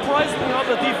Uno surprisingly on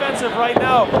the defensive right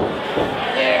now.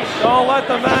 Don't let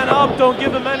the man up. Don't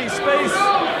give him any space.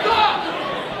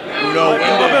 Uno a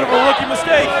little bit of a rookie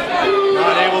mistake.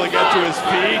 Not able to get to his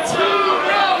feet.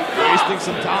 Wasting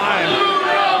some time.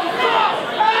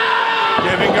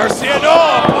 Giving Garcia, no,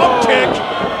 a pump kick.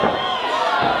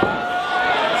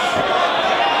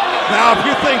 Now, if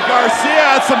you think Garcia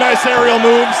had some nice aerial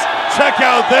moves, check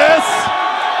out this.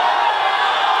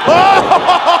 Say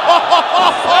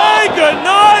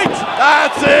goodnight!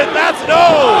 That's it, that's no!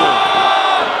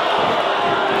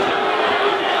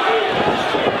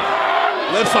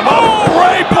 Lifts him up,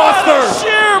 brain buster!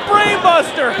 Sheer brain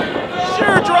buster!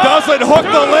 Sheer drop! Doesn't hook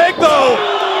the leg though!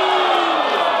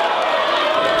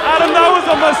 Adam, that was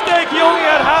a mistake. He only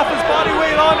had half his body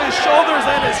weight on his shoulders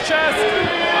and his chest.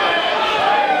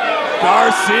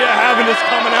 Garcia having his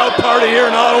coming out party here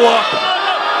in Ottawa.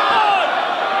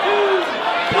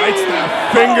 Bites the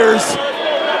fingers.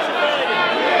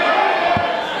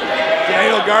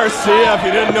 Daniel Garcia, if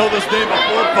you didn't know this name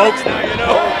before, folks, now you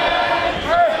know.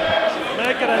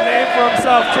 Making a name for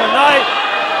himself tonight.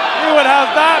 He would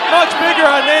have that much bigger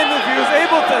a name if he was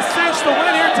able to cinch the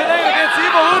win here tonight against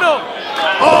Evil Uno.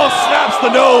 Oh, snaps the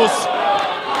nose.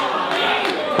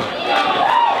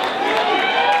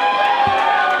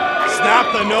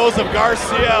 Snap the nose of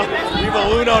Garcia.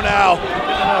 Evil Uno now.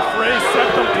 Getting a phrase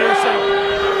septum piercing.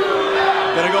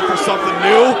 Gonna go for something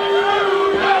new.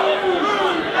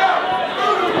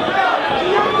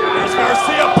 There's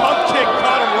Garcia, pump kick,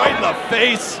 caught him right in the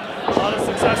face. A lot of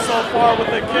success so far with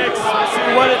the kicks. We'll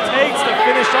see what it takes to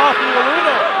finish off Evil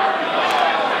Uno.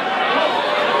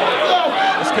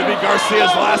 This could be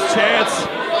Garcia's last chance.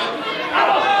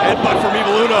 Headbutt from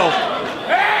Evil Uno.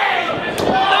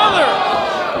 Another!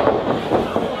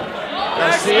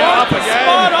 Garcia up again.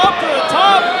 Spot up to the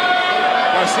top.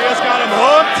 Garcia's got him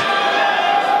hooked.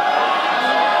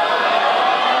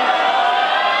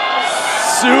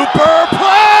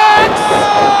 Superplex!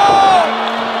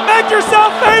 Make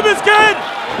yourself famous, kid!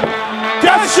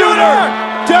 Death shooter!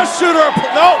 Death shooter!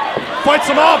 No! Fights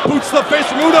him off, boots to the face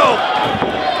from Uno.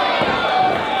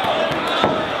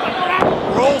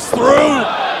 Rolls through,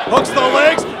 hooks the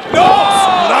legs. No!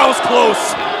 That was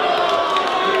close.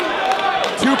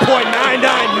 2.999.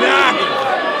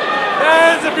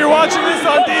 Guys, if you're watching this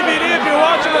on DVD, if you're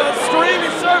watching on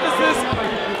streaming services,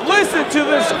 listen to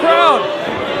this crowd.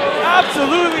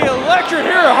 Absolutely electric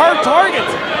here at Hard Target.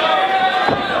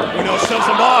 Uno shoves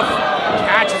him off.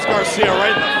 Catches Garcia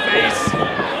right in the face.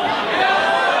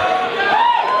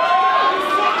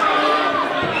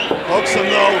 Hooks him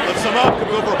though, lifts him up, could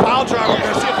go for a pile driver.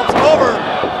 Garcia flips him over.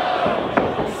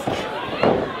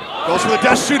 Goes for the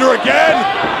death shooter again.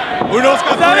 Uno's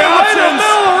got three options. In the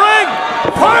middle of the ring.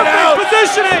 Perfect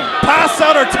positioning. Pass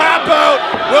out or tap out.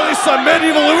 Will he submit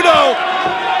Evil Uno?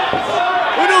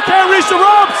 Uno can't reach the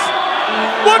ropes.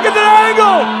 Look at the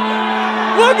angle.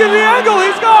 Look at the angle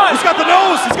he's got. He's got the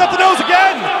nose. He's got the nose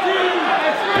again.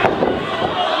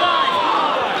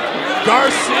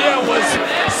 Garcia was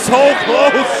so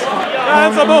close.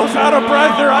 Guys, I'm almost out of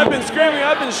breath there. I've been screaming,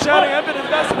 I've been shouting, I've been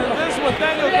invested in this one.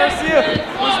 Daniel Garcia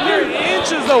was mere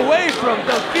inches away from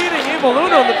defeating Evil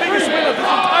Uno, the biggest win of his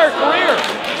entire career.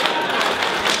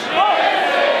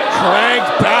 Cranked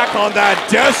back on that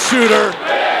death shooter.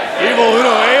 Evil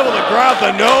Uno able to grab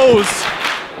the nose.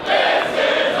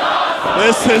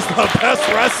 This is the best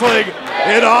wrestling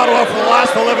in Ottawa for the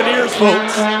last 11 years,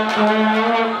 folks.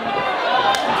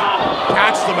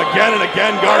 Catches him again and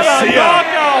again, Garcia.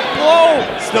 Knockout blow.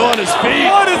 Still on his feet.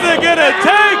 What is it gonna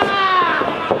take?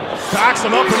 Backs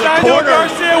him up in the Daniel corner.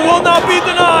 Garcia will not be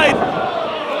denied.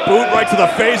 Boot right to the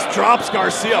face, drops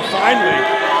Garcia finally.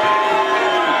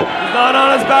 He's not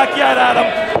on his back yet, Adam.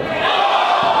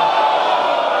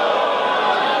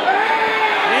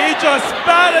 He just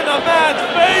spat in the man's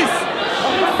face.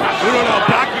 Uno now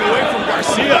backing away from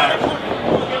Garcia.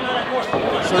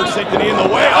 Surge take the knee in the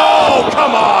way. Oh,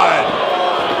 come on.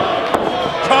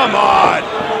 Come on.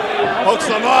 Hooks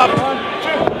him up.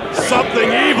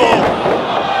 Something evil.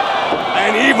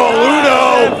 And Evil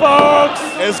Uno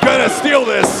is gonna steal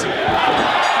this.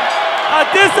 A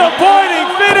disappointing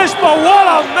finish, but what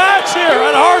a match here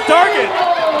at Hard Target.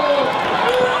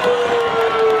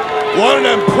 What an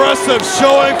impressive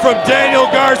showing from Daniel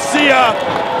Garcia.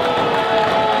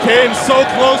 Came so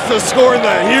close to scoring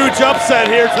the huge upset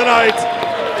here tonight.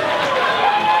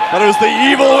 But it was the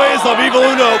evil ways of Evil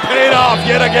Uno paid off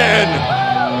yet again.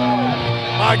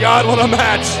 My God, what a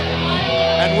match.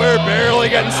 And we're barely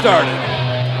getting started.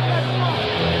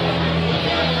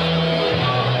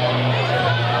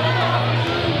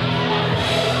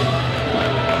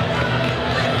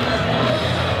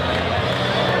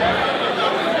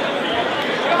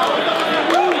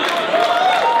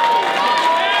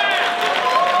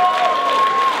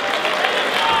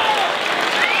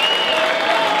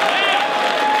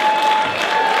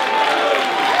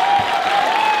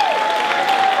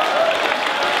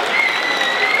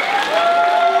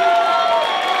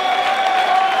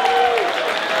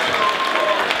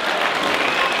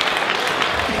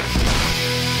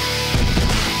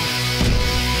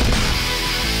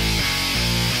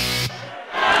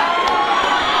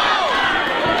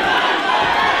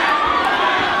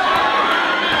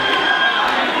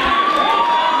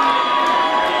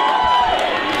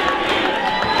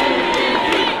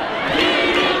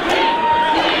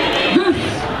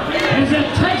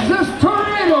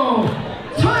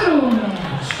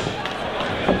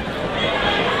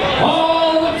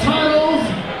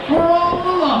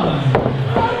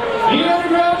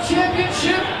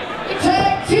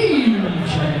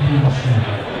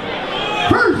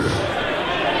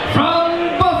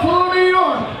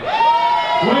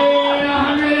 weighing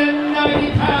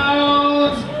 190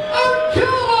 pounds,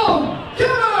 unkillable,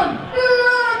 Kevin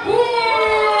Blackwood!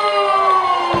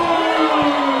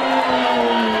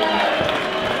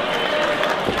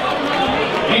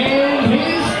 And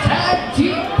his tag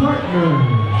team partners.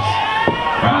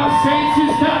 From Saints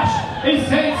is Dash, is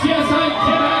Saints yes I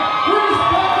cannot,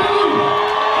 respectively,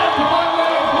 at the bottom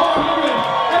weight of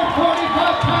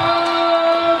 445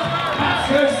 pounds,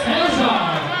 Mathieu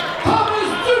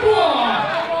Thomas Dubois,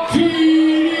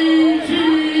 TDT,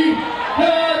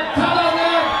 the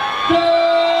Tabarnak, the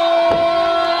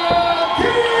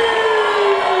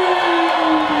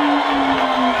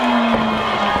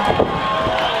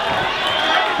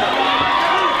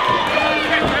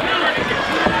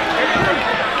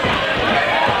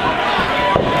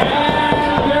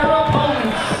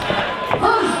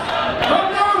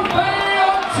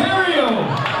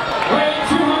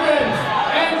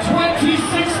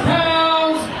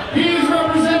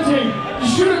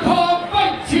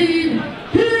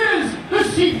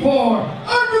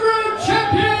Underground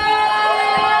champion,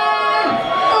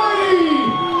 Eddy,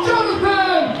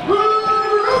 Jonathon, Rukin!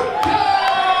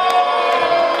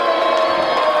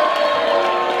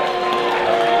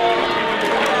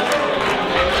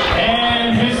 And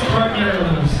his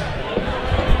partners,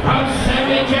 from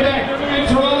Saguenay, Quebec, and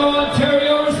Toronto,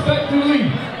 Ontario, respectively,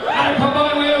 at a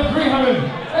combined weight of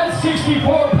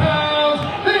 364 pounds,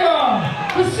 they are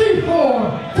the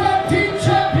C4 Tag Team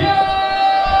Champions!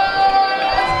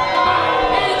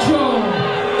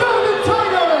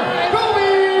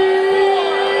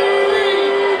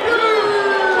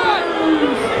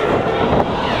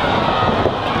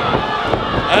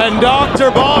 And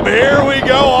Dr. Bob, here we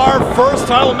go, our first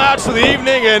title match of the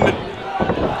evening, and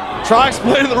try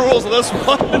explaining the rules of this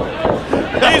one.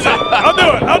 Easy, I'll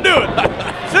do it.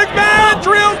 6-man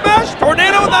trios match,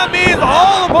 tornado, that means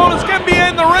all opponents can be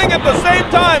in the ring at the same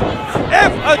time.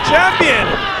 If a champion,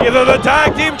 either the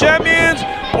tag team champions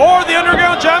or the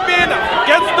underground champion,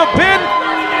 gets the pin,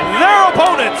 their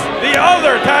opponents, the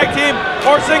other tag team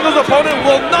or singles opponent,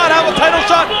 will not have a title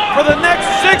shot for the next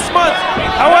 6 months.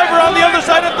 However, on the other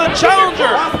side, if the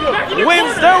challenger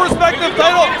wins their respective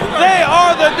title, they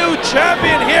are the new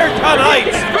champion here tonight.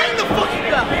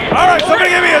 All right, somebody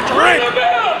give me a drink.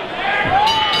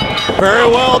 Very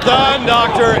well done,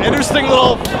 Doctor. Interesting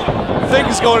little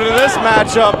things going into this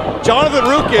matchup. Jonathon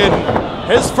Rukin,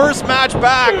 his first match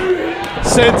back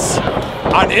since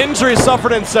an injury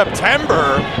suffered in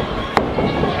September.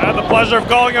 I had the pleasure of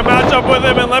calling a matchup with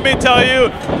him, and let me tell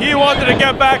you, he wanted to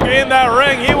get back in that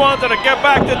ring. He wanted to get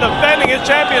back to defending his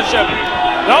championship.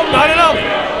 Nope, not enough.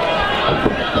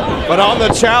 But on the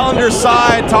challenger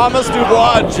side, Thomas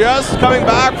Dubois just coming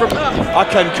back from a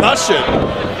concussion.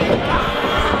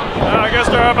 I guess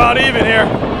they're about even here.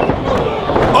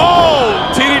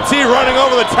 Oh, TDT running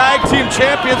over the tag team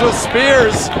champions with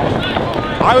spears.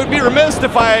 I would be remiss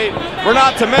if I were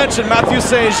not to mention Mathieu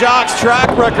Jacques'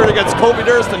 track record against Kobe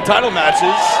Durst in title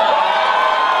matches.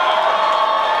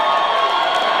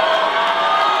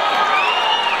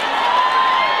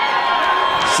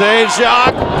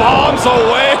 Jacques bombs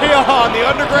away on the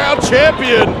underground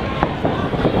champion.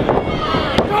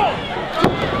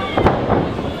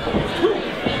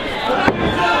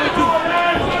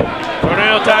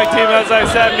 Tornado tag team, as I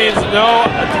said, means no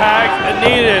tag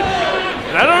needed.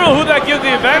 And I don't know who that gives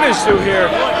the advantage to here.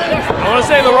 I want to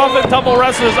say the rough and tumble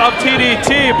wrestlers of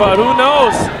TDT, but who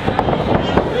knows?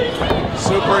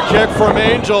 Super kick from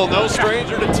Angel, no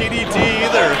stranger to TDT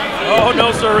either. Oh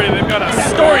no, sir, they've got a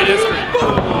storied history.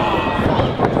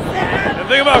 And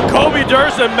think about Kobe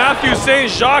Durst and Mathieu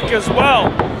Jacques as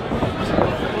well.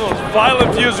 Those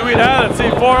violent feuds we'd had at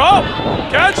C4. Oh,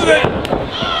 catches it.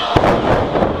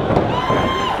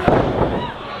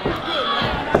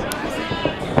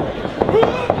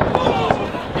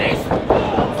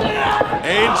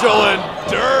 Angel and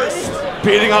Durst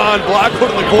beating on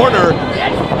Blackwood in the corner.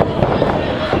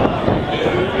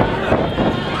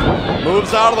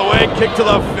 Moves out of the way, kick to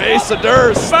the face of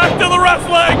Durst. Back to the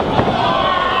wrestling.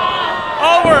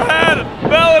 Overhead,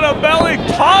 belly to belly,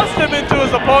 tossed him into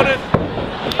his opponent.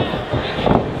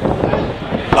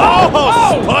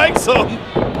 Oh, spikes him.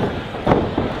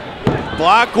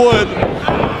 Blackwood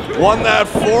won that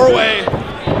four-way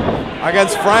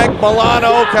against Frank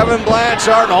Milano, Kevin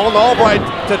Blanchard, and Holden Albright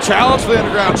to challenge for the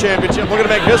Underground Championship. Looking to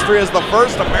make history as the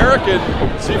first American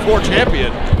C4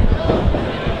 champion.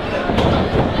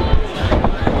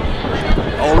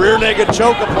 A rear naked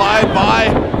choke applied by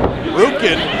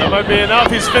Rukin. That might be enough.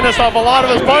 He's finished off a lot of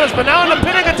his opponents, but now in a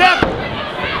pinning attempt.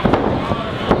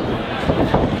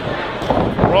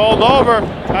 Rolled over,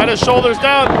 had his shoulders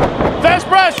down. Fast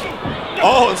press.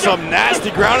 Oh, and some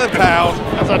nasty ground and pound.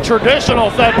 That's a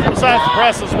traditional Seth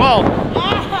press as well.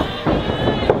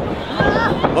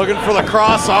 Looking for the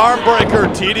cross arm breaker,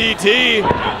 TDT.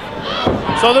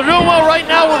 So they're doing well right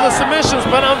now with the submissions,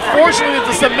 but unfortunately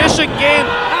the submission game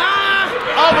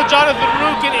of Jonathon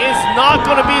Rukin is not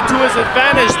going to be to his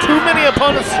advantage. Too many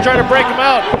opponents to try to break him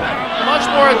out. Much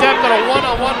more adept at a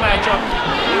one-on-one matchup.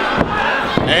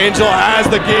 Angel has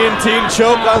the guillotine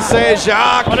choke on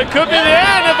Jacques. But it could be the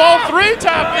end if all three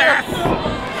tap here.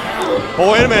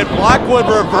 Oh, wait a minute. Blackwood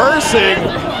reversing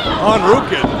on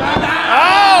Rukin.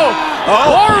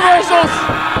 More reversals.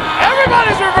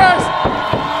 Everybody's reversed.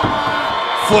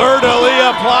 Fleur-de-lis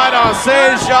applied on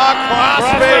Jacques.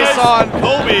 Crossface on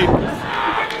Kobe.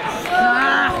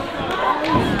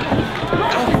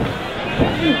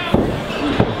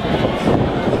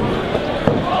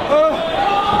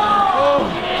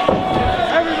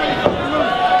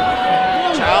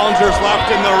 Challengers left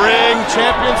in the ring.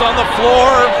 Champions on the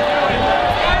floor.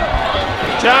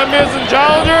 Champions and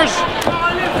challengers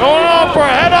going on for a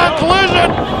head-on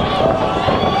collision.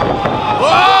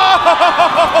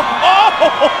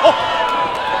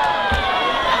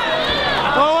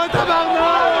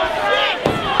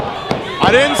 I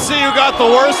didn't see who got the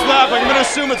worst lap. I'm going to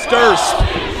assume it's Durst.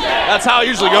 That's how it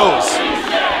usually goes.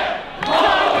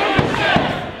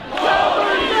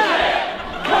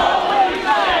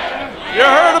 You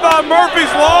heard about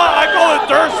Murphy's Law? I call it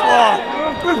Durst Law.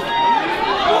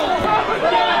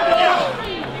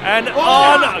 And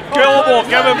unkillable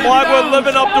Kevin Blackwood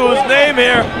living up to his name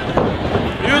here.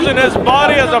 Using his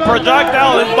body as a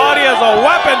projectile, his body as a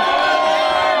weapon.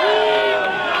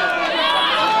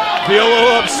 Feel a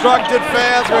little obstructed,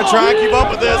 fans. We're going to try and keep up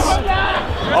with this.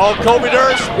 Oh, Kobe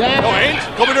Durst. Oh,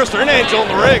 Angel. Kobe Durst and Angel in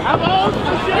the ring.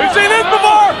 We've seen this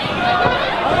before.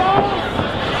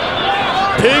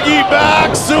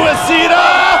 Piggyback suicida.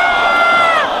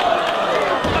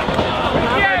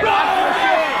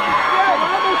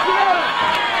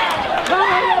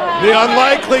 The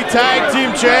unlikely tag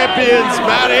team champions,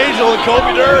 Matt Angel and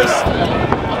Kobe Durst.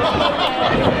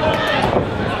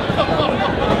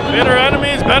 Bitter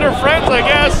enemies, better friends, I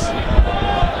guess.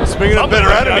 Speaking of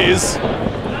bitter enemies,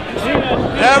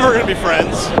 never gonna be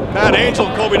friends. Matt Angel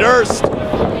and Kobe Durst.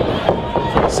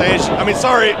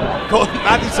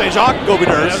 Mathieu Jacques and Kobe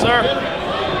Durst. Yes, sir.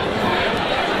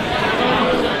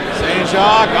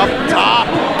 Jacques up top,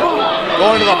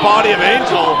 going to the body of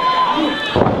Angel.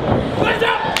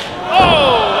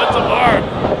 Oh, that's a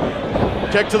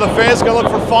bar. Kick to the face, gonna look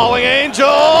for falling Angel.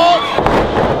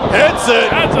 Hits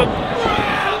it. That's a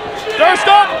Durst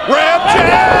up. Ram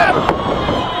jam.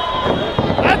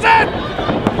 That's it.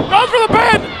 Goes for the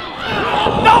pin.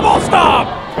 Double stop.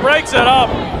 Breaks it up.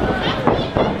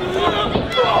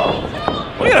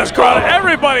 Look at this crowd.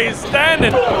 Everybody's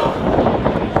standing.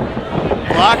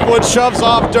 Blackwood shoves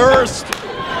off Durst.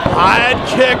 High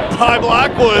kick by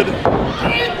Blackwood.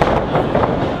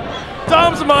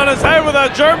 Dumps him on his head with a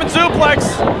German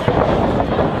suplex.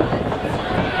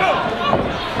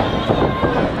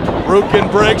 Rukin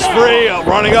breaks free, a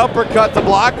running uppercut to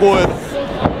Blackwood.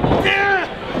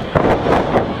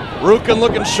 Rukin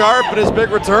looking sharp in his big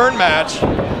return match.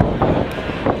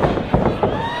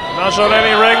 Not showing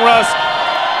any ring rust.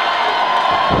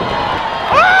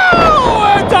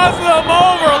 Oh, it tosses him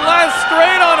over, lands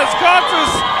straight on his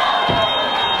coccyx.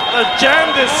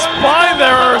 Jammed his spine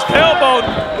there, or his tailbone.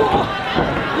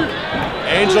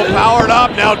 Angel powered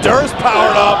up, now Durst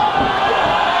powered up.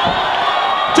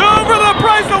 Two for the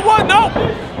price of one, no.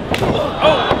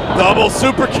 Oh. Double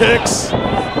super kicks.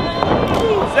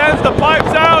 Sends the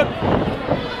pipes out.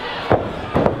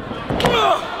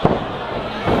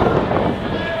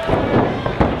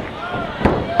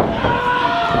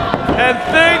 And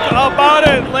think about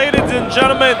it, ladies and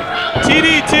gentlemen.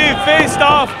 TDT faced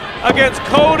off against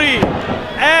Cody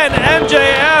and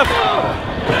MJF.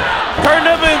 Turned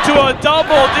him into a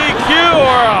double DQ,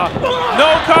 or a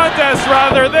no contest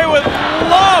rather. They would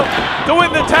love to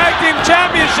win the tag team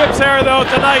championships here though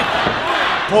tonight.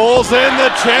 Pulls in the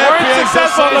champions. Weren't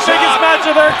successful in the biggest match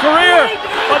of their career,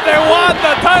 but they want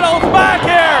the titles back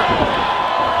here.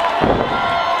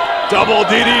 Double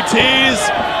DDTs.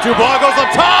 Dubois goes up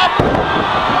top.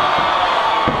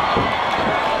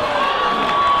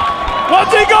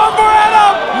 What's he going for,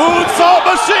 Adam? Moonsault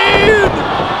machine.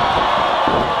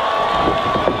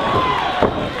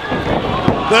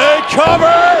 They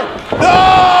cover.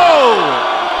 No!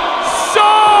 So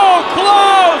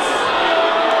close.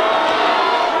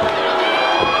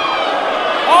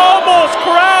 Almost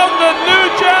crowned the new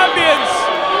champions.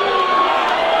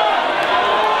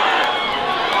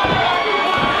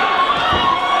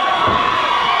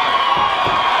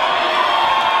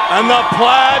 And And the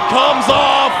plaid comes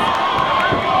off.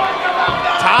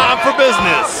 Time for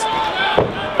business.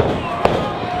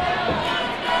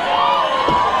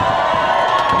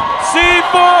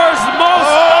 C4's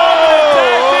most dominant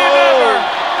tag team ever.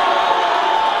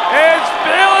 It's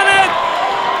feeling it.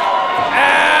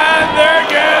 And they're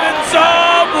getting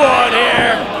someone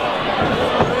here.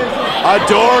 A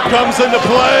door comes into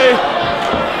play.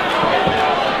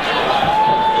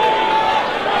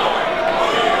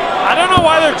 I don't know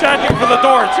why they're chanting for the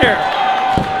door. It's here.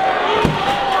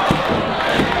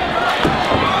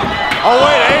 Oh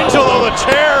wait, Angel on the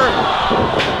chair.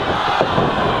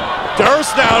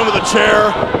 Durst down with a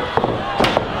chair.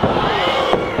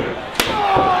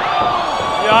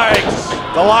 Yikes.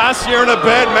 The last year in a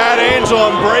bed, Matt Angel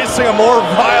embracing a more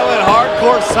violent,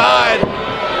 hardcore side.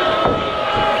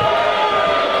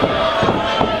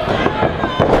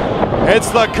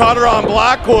 Hits the cutter on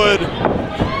Blackwood.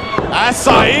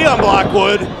 Acai on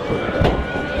Blackwood.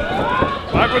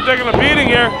 Blackwood taking a beating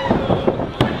here.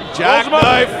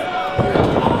 Jackknife.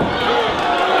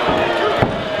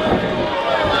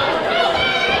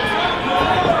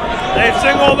 They've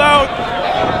singled out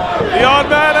the odd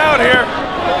man out here.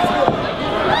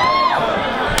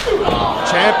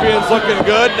 Champion's looking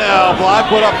good now.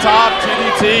 Blackwood up top,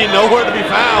 TDT nowhere to be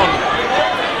found.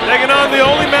 Taking on the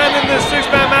only man in this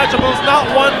six-man matchup who's not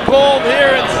won gold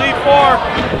here in C4.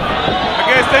 I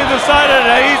guess they decided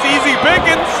that he's easy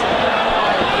pickings.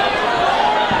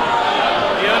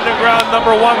 The underground #1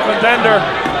 contender.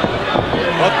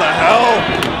 What the hell?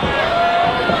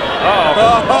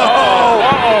 Uh-oh.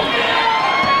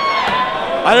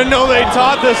 I didn't know they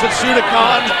taught this at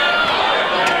Shootacon.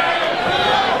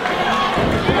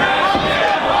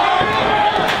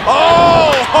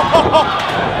 Oh!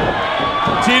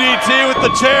 TDT with the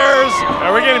chairs.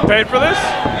 Are we getting paid for this?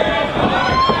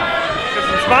 Get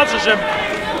some sponsorship.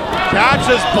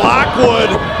 Catches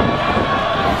Blackwood.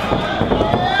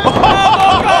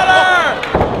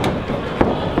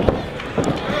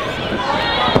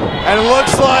 And it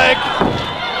looks like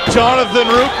Jonathon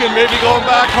Rukin maybe going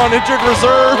back on injured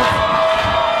reserve.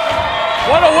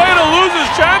 What a way to lose his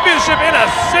championship in a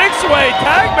six-way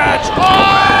tag match.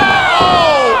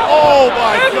 Oh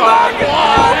my God.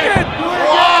 Why?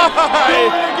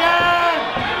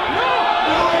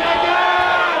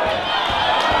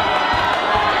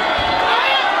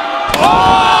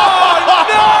 Oh,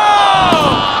 no!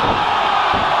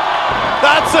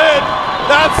 That's it.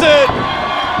 That's it.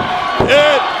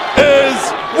 It is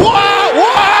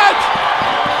what?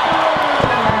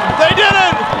 They did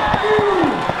it.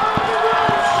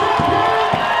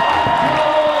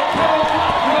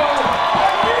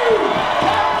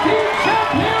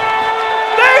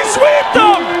 They sweeped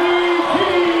them.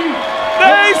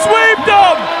 They sweeped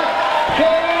them.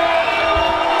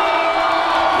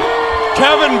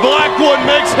 Kevin Blackwood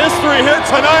makes history here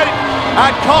tonight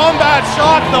at Combat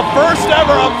Shock, the first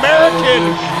ever American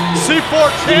C4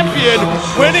 champion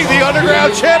winning the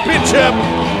Underground Championship.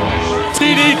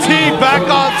 TDT back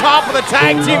on top of the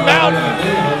tag team mountain.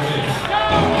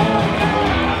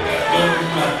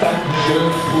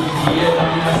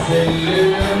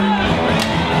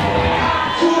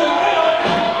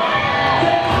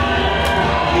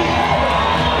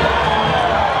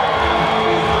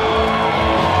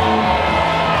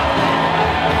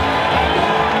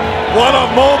 What a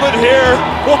moment here.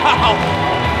 Wow.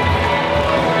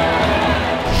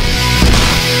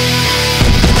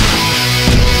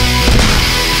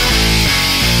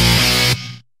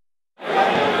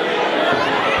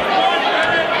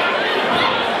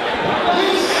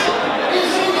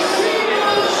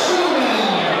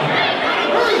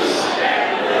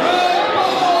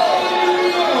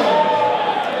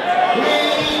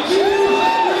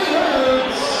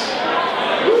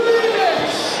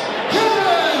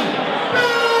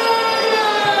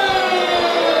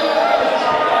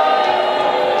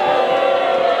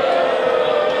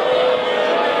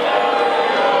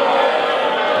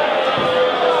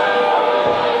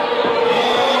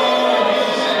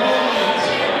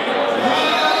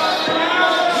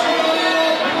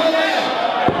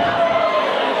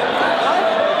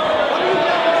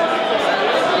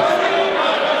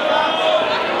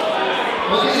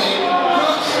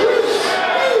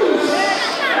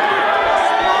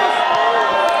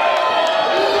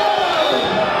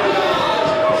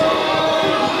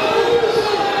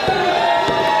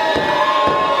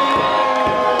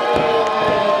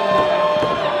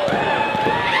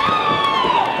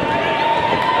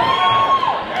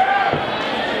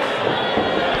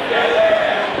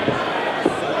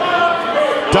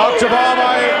 Dr. Bob,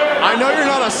 I know you're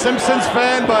not a Simpsons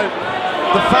fan, but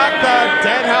the fact that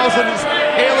Danhausen is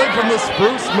hailing from the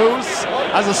Spruce Moose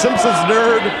as a Simpsons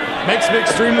nerd, makes me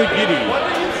extremely giddy.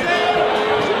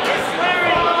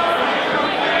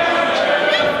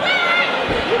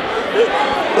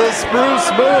 The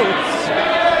spruce moves.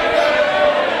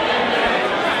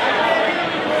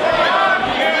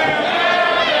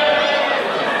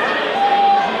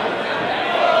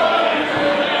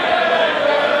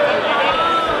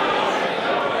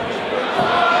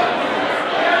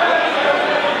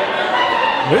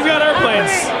 He's got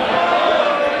airplanes.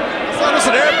 It's not just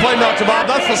an airplane, Dr. Bob.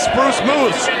 That's the spruce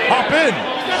moose. Hop in.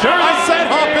 Sure. I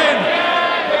said hop in.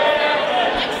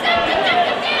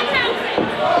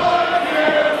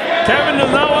 Kevin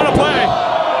does not want to play.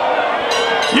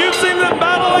 You've seen them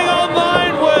battling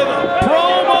online with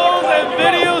promos and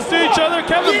videos to each other.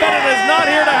 Kevin Bennett is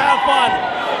not here to have fun.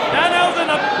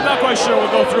 Danhausen, I'm not quite sure what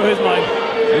will go through his mind.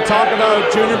 We talk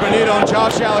about Junior Benito and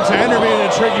Josh Alexander being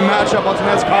a tricky matchup on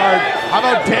tonight's card. How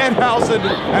about Danhausen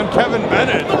and Kevin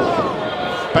Bennett?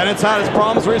 Bennett's had his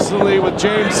problems recently with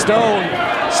James Stone.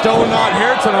 Stone not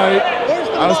here tonight.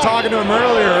 I was talking to him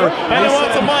earlier. Bennett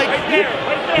wants a mic.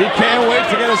 He can't wait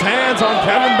to get his hands on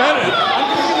Kevin Bennett.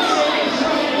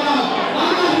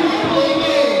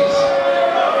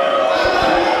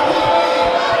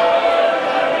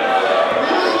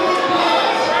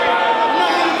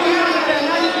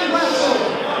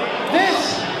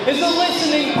 It's a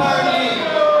listening party,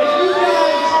 and you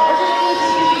guys are going to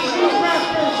listen to these two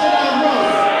rappers that I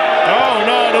wrote. Oh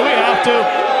no, do we have to?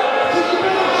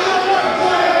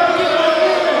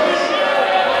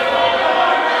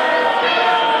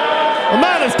 The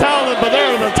man is talented, but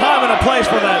there is a time and a place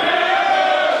for that.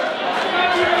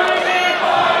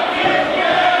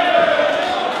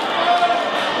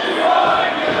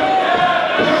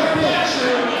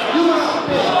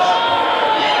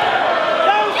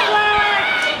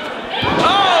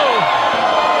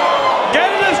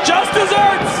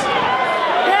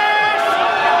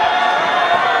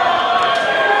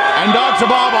 And Dr.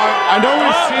 Bob, I know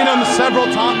we've seen him several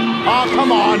times. Oh,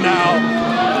 come on now.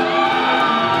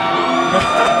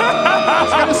 I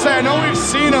was gonna say, I know we've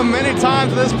seen him many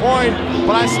times at this point,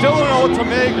 but I still don't know what to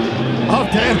make of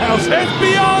Danhausen. It's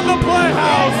beyond the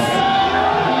playhouse.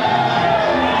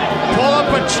 Pull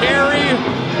up a cherry.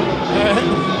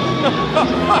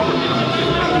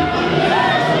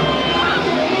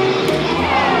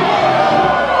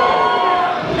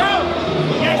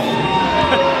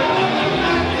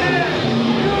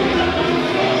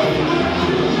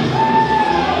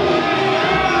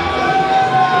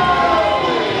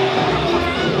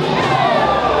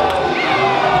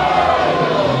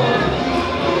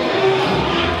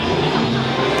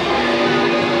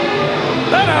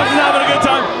 Danhausen's having a good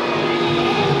time.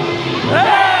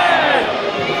 Hey!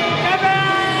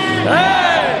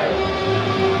 Hey!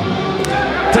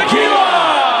 Tequila!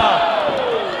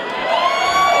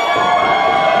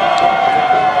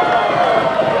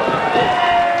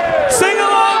 Sing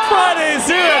along Fridays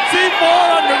here at C4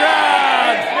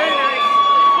 Underground.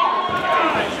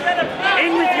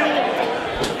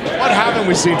 What haven't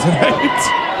we seen tonight?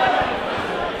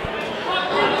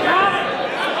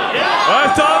 I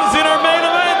thought we've seen our main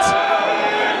event.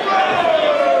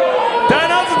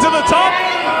 Danhausen to the top.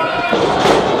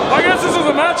 I guess this is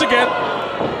a match again.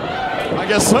 I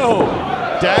guess so.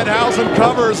 Danhausen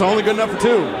covers, only good enough for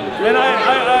two. And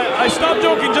I stopped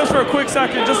joking just for a quick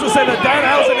second, just to say that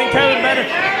Danhausen and Kevin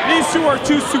Bennett, these two are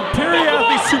two superior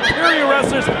athletes, superior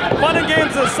wrestlers. Fun and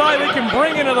games aside, they can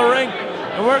bring into the ring.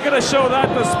 And we're going to show that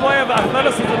display of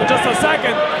athleticism in just a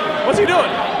second. What's he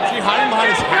doing? Is he hiding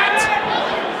behind his hat?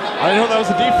 I didn't know that was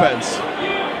a defense.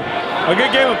 A good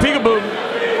game of peekaboo.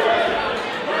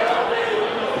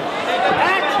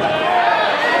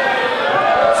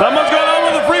 Someone's going on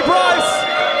with a free prize.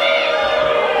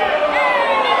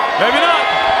 Maybe not.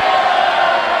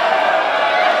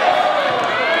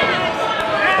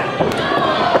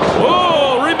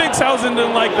 Whoa, Remixhausen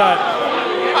didn't like that.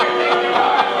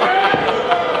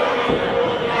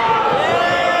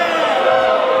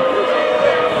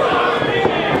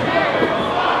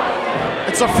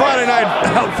 It's a Friday night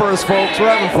out for us, folks.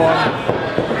 We're having fun.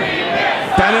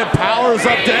 Bennett powers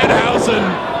up Danhausen.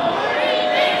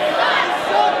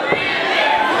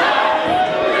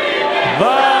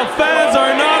 The fans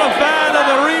are not a fan of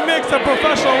the remix of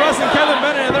professional wrestling, Kevin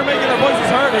Bennett, and they're making their voices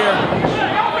heard here.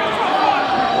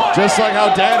 Just like how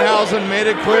Danhausen made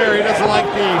it clear he doesn't like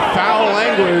the foul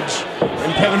language in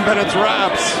Kevin Bennett's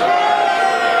raps.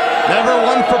 Never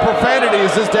one for profanity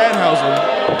is this Danhausen.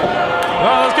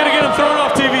 Well, it's going to get him thrown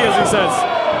off TV, as he says.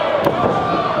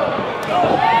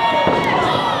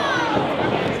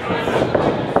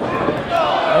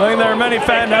 I think there are many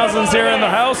Danhausens here in the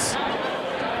house.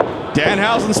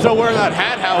 Danhausen still wearing that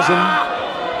Hathausen.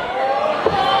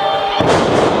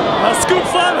 scoop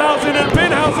Slamhausen and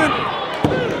Pinhausen.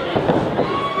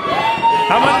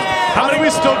 How do we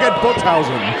still get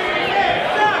Butthausen?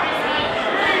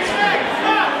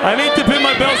 I need to pin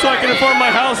my belt so I can inform my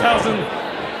Haushausen.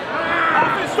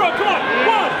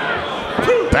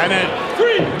 Bennett.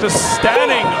 Just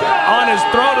standing on his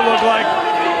throat, it looked like.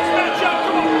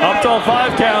 Up till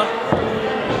 5 count.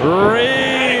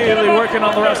 Really working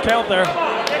on the rest count there.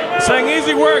 Saying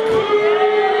easy work.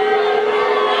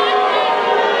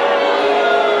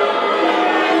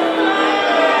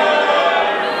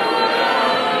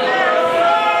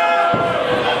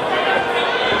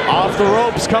 Off the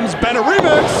ropes comes Bennett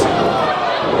remix.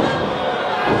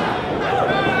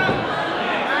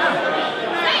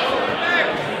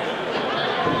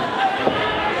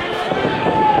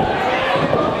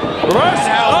 Rush.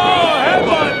 Oh,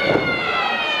 headbutt.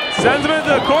 Sends him into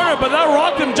the corner, but that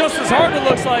rocked him just as hard, it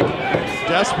looks like.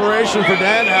 Desperation for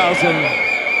Danhausen.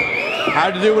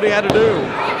 Had to do what he had to do.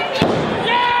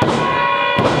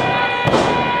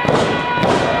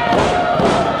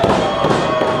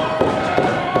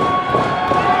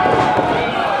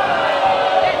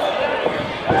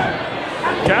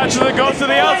 Catches it, goes to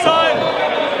the outside.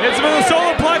 Hits him in the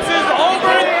solar plexus.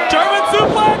 Over it. German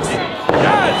suplex.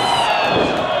 Yes.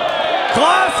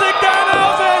 Classic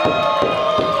Danhausen.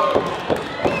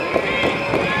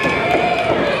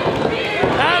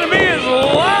 Enemy is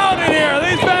loud in here.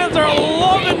 These fans are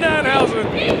loving Danhausen.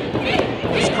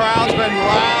 This crowd's been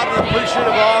loud and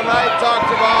appreciative all night,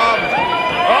 Dr. Bob.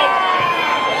 Oh.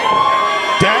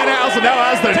 Danhausen now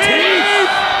has the teeth.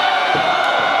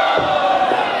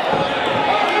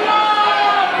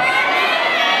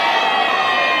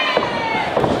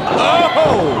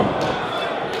 Oh!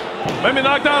 Maybe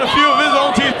knock down a few of his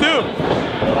own teeth too.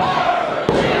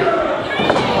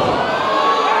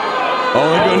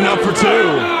 Only good enough for 2.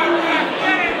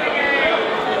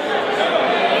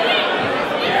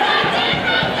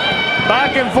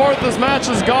 Back and forth, this match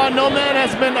has gone. No man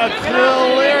has been had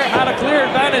a clear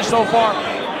advantage so far.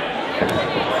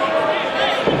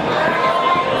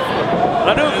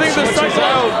 I don't think the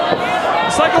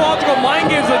psychological mind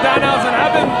games of Danhausen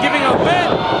have been giving a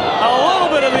little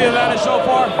bit of the advantage so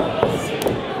far.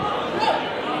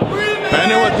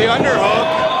 Bennett with the underhook.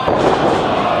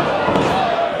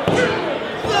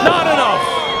 Not enough.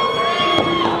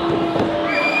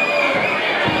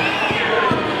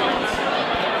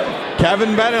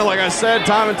 Kevin Bennett, like I said,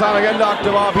 time and time again,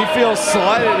 Dr. Bob, he feels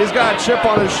slighted. He's got a chip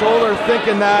on his shoulder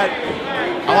thinking that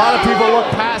a lot of people look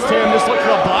past him, just look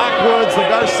for the Blackwoods, the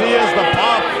Garcias, the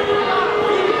Puff.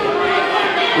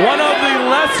 One of the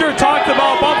lesser talked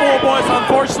about Buffalo boys,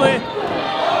 unfortunately.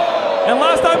 And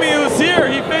last time he was here,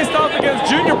 he faced off against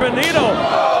Junior Benito.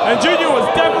 And Junior was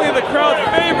definitely the crowd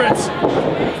favorites.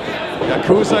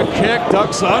 Yakuza kick,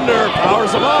 ducks under,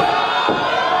 powers him up.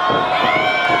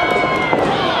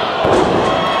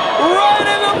 Right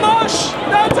in the mush!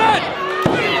 That's it!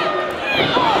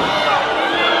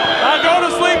 I go to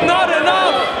sleep, not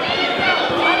enough!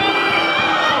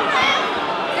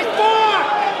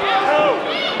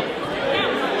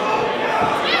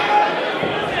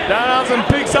 Danhausen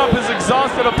picks up his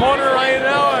exhausted opponent right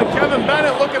now, and Kevin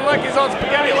Bennett looking like he's on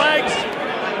spaghetti legs.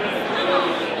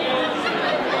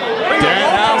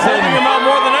 Danhausen holding him out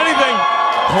more than anything.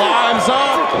 Climbs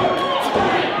up.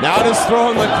 Now just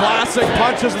throwing the classic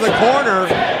punches in the corner.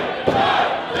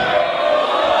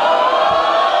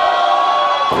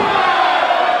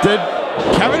 Did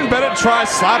Kevin Bennett try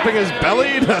slapping his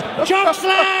belly? Choke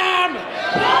slam!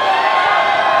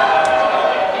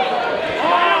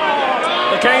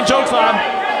 The Kane choke slam.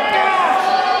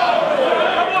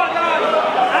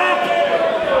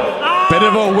 Bit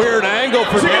of a weird angle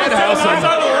for Danhausen.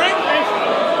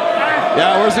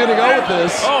 Yeah, where's he gonna go with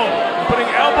this? Oh, putting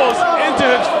elbows into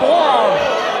his forearm.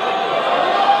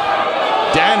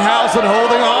 Danhausen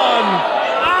holding on.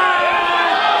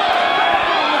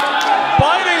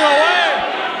 Biting away.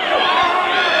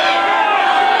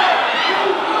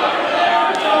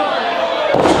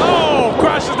 Oh,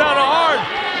 crashes down hard.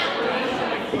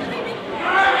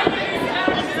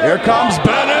 Here comes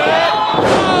Bennett.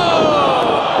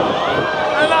 Oh,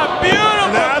 and that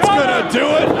beautiful. And that's gonna do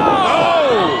it.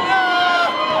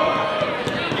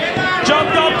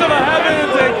 Jumped up to the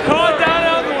heavens and caught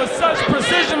Danhausen with such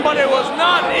precision, but it was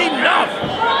not enough.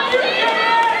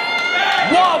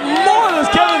 What more does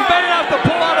Kevin Bennett have to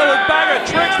pull out of his bag of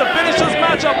tricks to finish this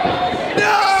matchup?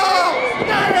 No!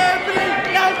 Not happening!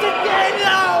 Not today,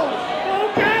 no!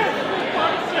 Okay!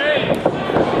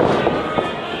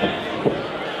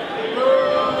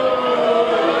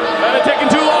 Bennett taking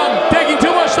too long, taking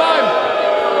too much time.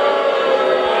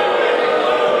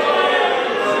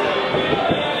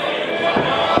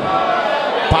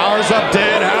 Powers up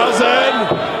Danhausen.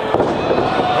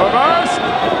 Reverse.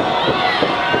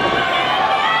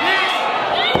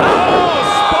 Oh,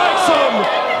 spikes him.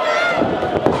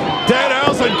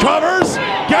 Danhausen covers,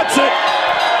 gets it.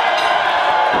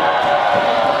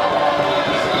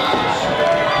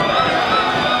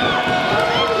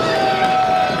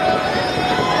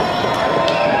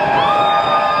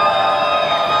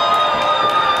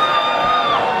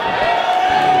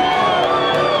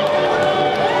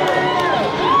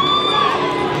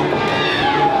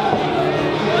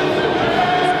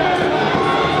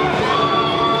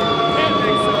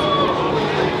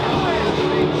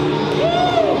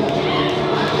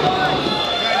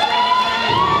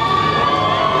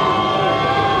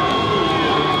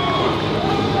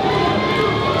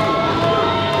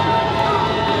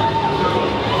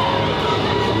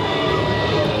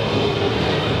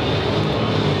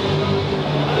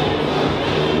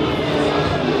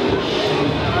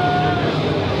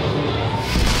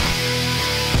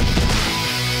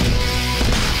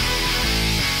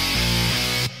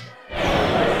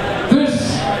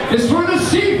 It's for the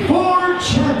C4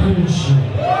 Championship.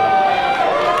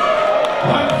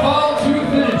 One fall to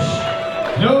finish.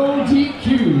 No DQ.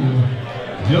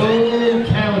 No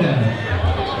countout.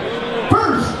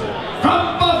 First, from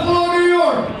Buffalo, New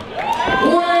York,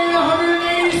 weighing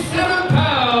 187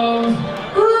 pounds,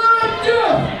 Red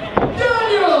Death,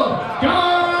 Daniel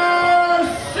Garcia!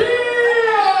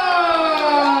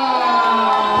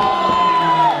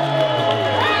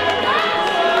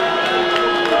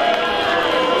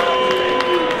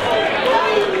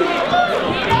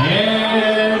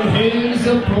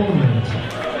 Opponent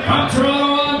from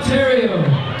Toronto, Ontario,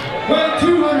 weighing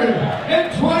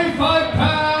 225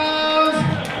 pounds,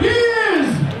 he is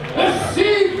the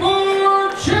C4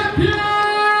 champion,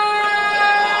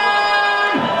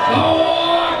 the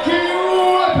walking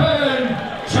weapon,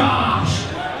 Josh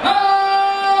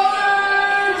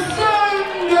Alexander!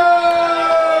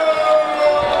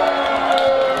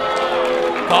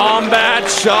 Combat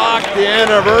Shock, the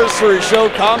anniversary show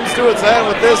comes to its end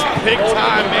with this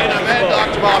big-time main event.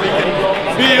 Dr. Bobby can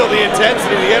feel the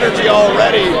intensity, the energy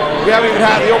already. We haven't even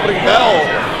had the opening bell.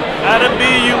 Adam B,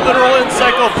 you literal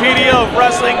encyclopedia of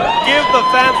wrestling. Give the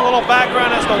fans a little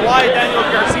background as to why Daniel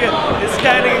Garcia is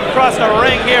standing across the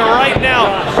ring here right now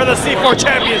for the C4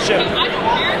 Championship.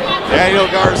 Daniel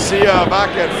Garcia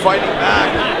back at Fighting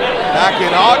back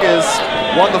in August,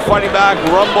 won the Fighting Back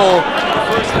Rumble, the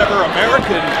first ever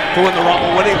American to win the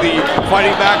Rumble, winning the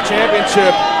Fighting Back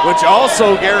Championship, which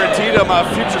also guaranteed him a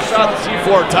future shot at the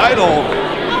C4 title.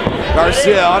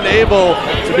 Garcia unable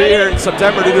to be here in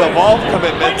September due to Evolve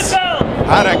commitments.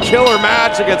 Had a killer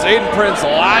match against Aiden Prince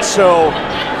last show,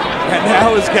 and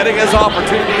now is getting his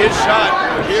opportunity, his shot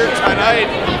here tonight.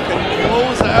 Can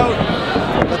close out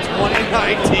the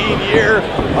 2019 year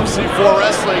of C4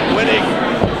 Wrestling, winning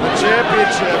the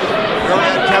championship. We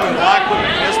already had Kevin Blackwood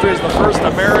in history as the first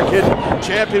American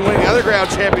champion, winning the Underground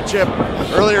Championship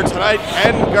earlier tonight.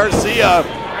 Ken Garcia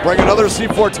bring another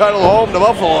C4 title home to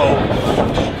Buffalo.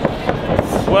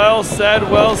 Well said,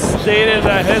 well stated,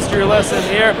 a history lesson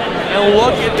here. And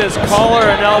look at this collar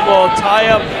and elbow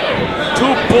tie-up.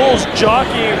 Two bulls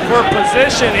jockeying for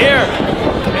position here.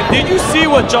 And did you see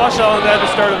what Josh Allen had to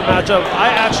start of the matchup? I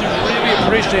actually really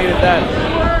appreciated that.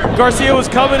 Garcia was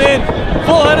coming in,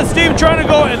 full head of steam, trying to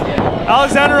go, and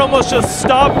Alexander almost just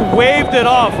stopped, waved it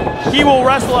off. He will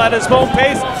wrestle at his own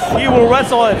pace. He will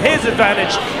wrestle at his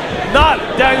advantage, not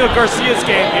Daniel Garcia's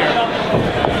game here.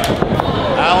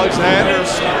 Alexander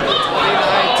started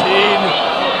 2019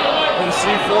 in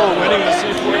C4, winning the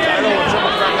C4 title in a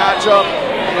triple threat matchup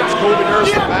against Kobe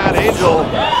Durst and Matt Angel.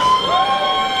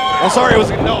 Oh, sorry, it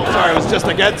was just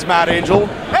against Matt Angel.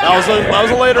 That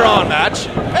was a later on match.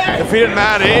 Defeated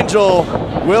Matt Angel.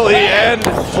 Will he end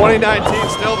 2019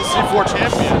 still the C4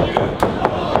 champion?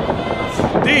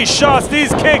 These shots,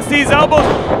 these kicks, these elbows,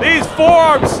 these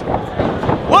forearms.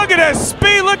 Look at his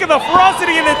speed, look at the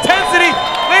ferocity and intensity.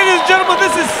 Ladies and gentlemen,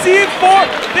 this is C4.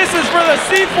 This is for the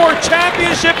C4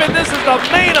 Championship, and this is the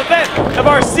main event of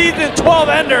our season 12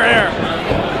 ender here.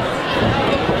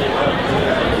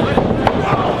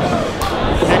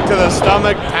 Kick to the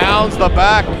stomach, pounds the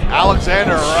back.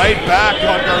 Alexander right back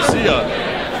on Garcia.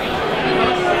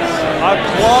 A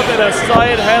club and a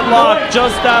side headlock,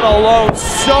 just that alone,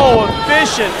 so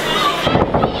efficient.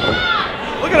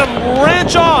 Look at him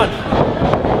wrench on.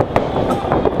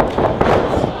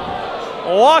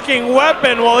 Walking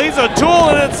weapon, well, he's a tool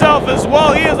in itself as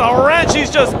well. He is a wrench, he's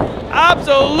just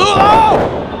absolute, oh!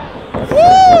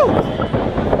 Woo!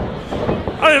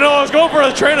 I didn't know I was going for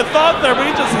a train of thought there, but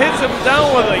he just hits him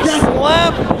down with a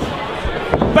slam.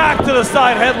 Back to the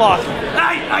side headlock.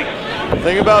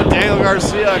 Think about Daniel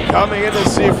Garcia coming into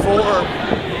C4.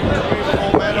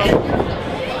 Momentum.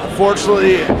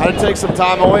 Unfortunately, had to take some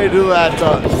time away due to that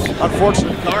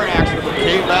unfortunate car accident, but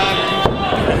came back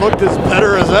and looked as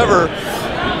better as ever.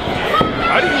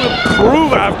 How do you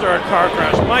improve after a car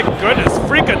crash? My goodness,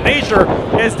 freak of nature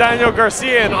is Daniel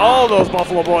Garcia and all those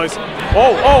Buffalo boys.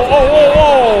 Oh, oh, oh, oh,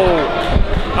 oh!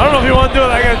 I don't know if you want to do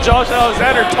it against Josh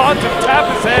Alexander. Taunt him, tap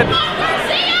his head.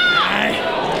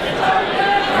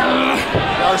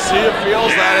 Garcia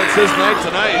feels that it's his night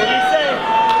tonight. What do you say?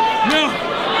 No.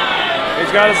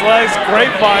 He's got his legs,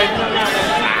 grapevine.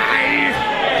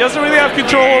 Doesn't really have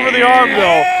control over the arm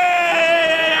though.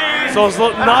 So it's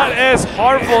not as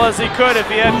harmful as he could if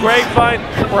he had grapevine.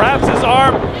 Perhaps his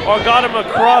arm or got him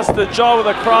across the jaw with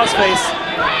a crossface.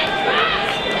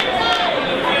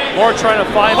 More trying to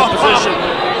find a position.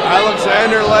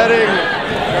 Alexander letting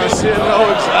Garcia know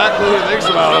exactly what he thinks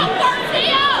about him.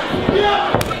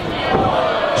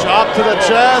 Chop to the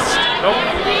chest. Nope.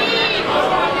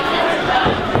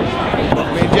 I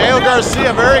mean, Daniel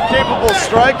Garcia, very capable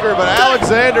striker, but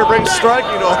Alexander brings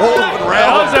striking to a whole different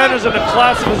round. Alexander's in a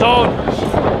class of his own.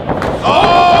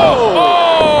 Oh!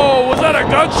 Oh! Was that a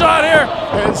gunshot here?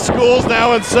 And school's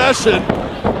now in session.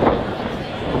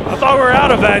 I thought we were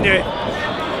out of Vanier.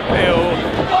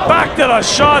 Back to the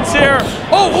shots here.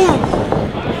 Oh! Ooh.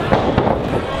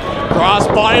 Cross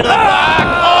body to the back.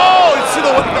 Oh! You see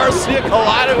the way Garcia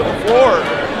collided with the floor.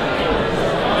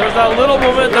 There was that little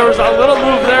movement, there was that little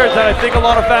move there that I think a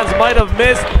lot of fans might have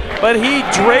missed, but he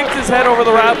draped his head over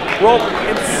the rope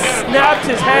and snapped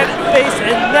his head, face,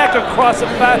 and neck across the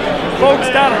fat. Folks,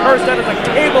 that hurts. That is a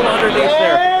cable underneath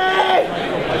there.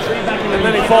 And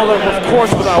then he followed, of course,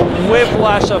 with a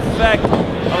whiplash effect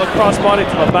of a crossbody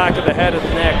to the back of the head and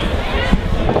neck.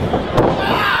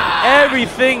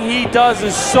 Everything he does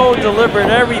is so deliberate.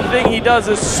 Everything he does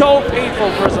is so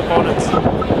painful for his opponents.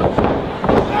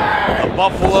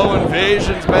 Buffalo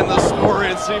invasion's been the story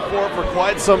in C4 for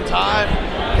quite some time.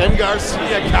 Can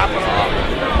Garcia cap it off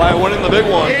by winning the big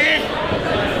one?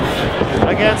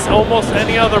 Against almost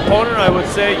any other opponent, I would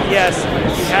say yes,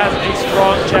 he has a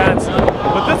strong chance.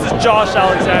 But this is Josh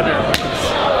Alexander.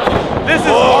 This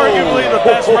is arguably the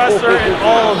best wrestler in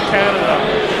all of Canada.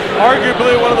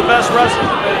 Arguably one of the best wrestlers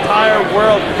in the entire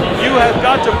world. You have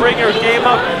got to bring your game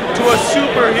up to a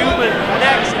superhuman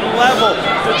next level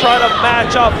to try to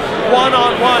match up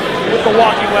one-on-one with the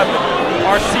walking weapon,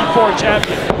 our C4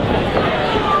 champion.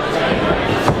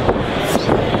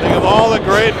 Think of all the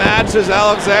great matches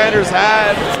Alexander's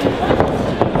had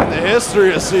in the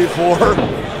history of C4.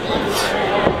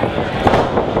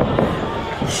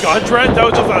 Guntrend, that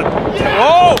was just a...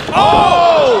 Oh!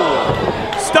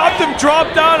 Oh! Stopped him,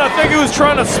 dropped down. I think he was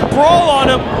trying to sprawl on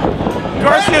him.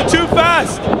 Garcia too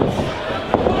fast.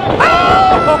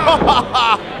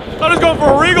 Thought he was going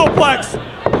for a Regalplex.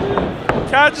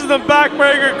 Catches the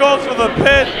backbreaker, goes for the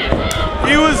pin.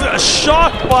 He was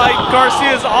shocked by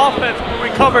Garcia's offense, but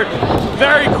recovered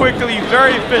very quickly,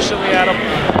 very efficiently at him.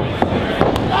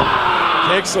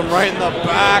 Takes him right in the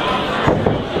back.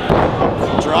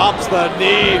 Drops the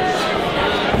knee.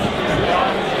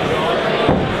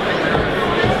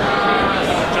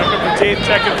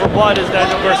 Checking for blood is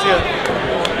Daniel Garcia.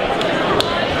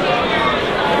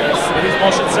 He's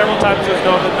motioned several times to his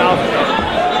nose and mouth.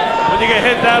 When you get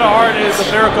hit that hard, it is a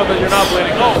miracle that you're not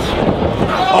bleeding. Oh!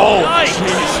 Oh, nice.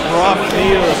 Jeez, rough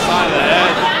knee to the side of the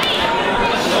head.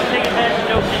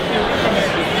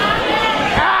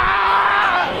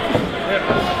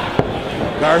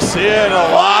 Garcia in a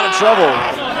lot of trouble.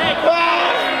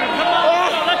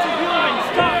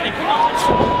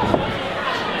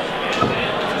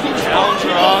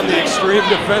 Challenger on the extreme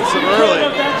defensive early.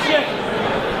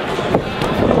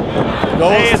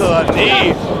 Goes to the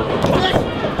knee.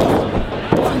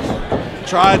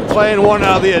 Tried playing one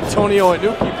out of the Antonio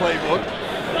Inuki playbook.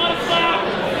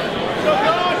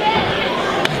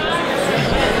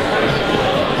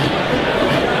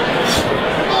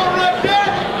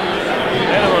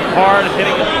 Hard,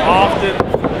 hitting him often.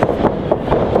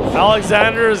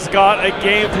 Alexander's got a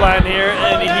game plan here,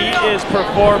 and he is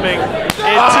performing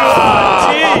into a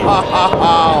T.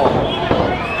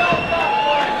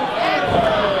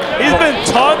 He's been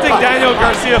taunting Daniel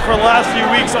Garcia for the last few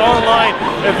weeks online,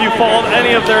 if you followed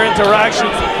any of their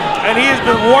interactions, and he has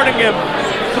been warning him,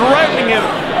 threatening him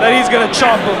that he's going to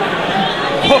chop him.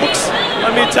 Folks,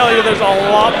 let me tell you, there's a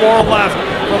lot more left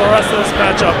for the rest of this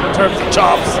matchup in terms of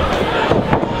chops.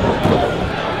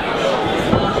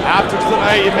 After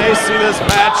tonight, you may see this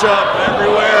matchup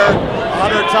everywhere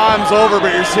 100 times over,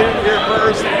 but you're seeing it here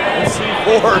first in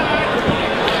C4.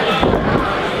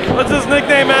 What's his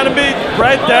nickname, Adam B?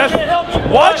 Red Death?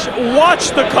 Watch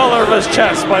the color of his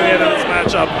chest by the end of this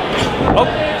matchup. Oh,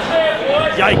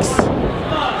 yikes.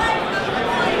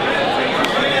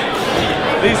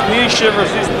 These knee shivers,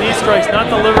 these knee strikes, not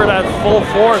delivered at full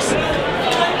force.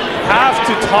 Have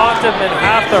to taunt him and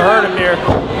have to hurt him here.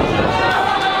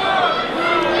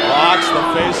 Locks the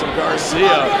face of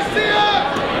Garcia.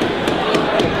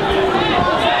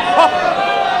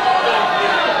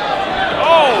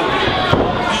 Oh!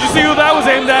 Did you see who that was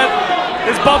aimed at?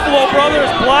 His Buffalo brothers,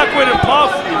 Blackwood and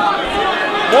Puff.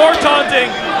 More taunting.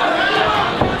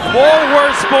 More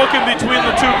words spoken between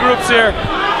the two groups here.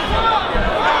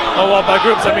 Oh, well, by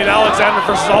groups, I mean Alexander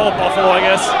versus all of Buffalo, I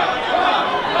guess.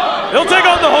 He'll take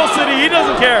on the whole city. He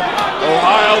doesn't care.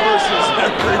 Ohio versus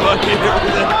everybody.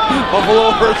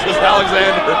 Buffalo versus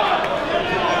Alexander.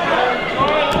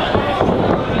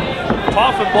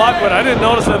 Puff and Blackwood, I didn't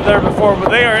notice them there before, but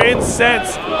they are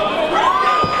incensed.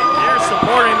 They're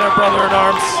supporting their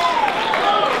brother-in-arms.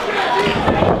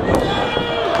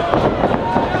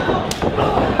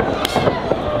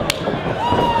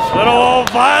 Little old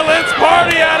violence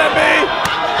party out of me.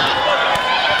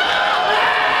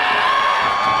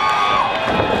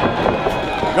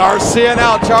 Garcia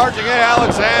now charging in.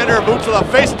 Alexander, boot to the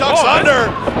face, ducks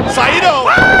under. Saito.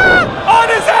 On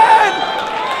his head!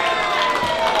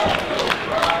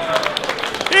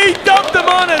 He dumped him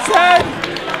on his head.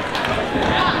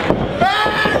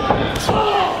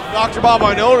 Dr. Bob,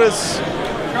 I notice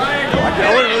I can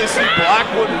only really see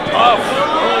Blackwood and Puff. I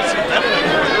don't really see Bennett.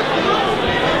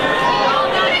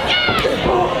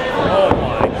 Oh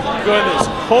my goodness,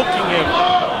 hooking him.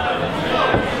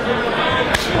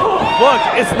 Look,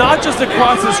 it's not just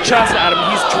across his chest, Adam.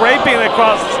 He's draping it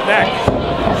across his neck.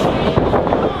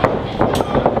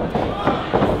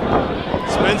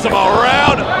 Spins him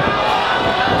around.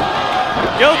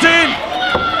 Guillotine.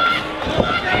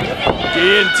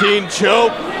 Guillotine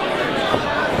choke.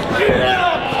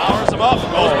 Powers him up.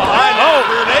 Goes behind. Oh,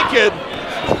 rear naked.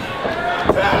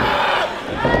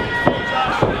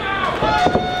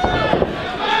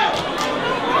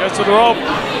 Gets to the rope.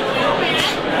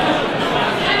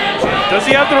 Does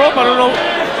he have the rope? I don't know.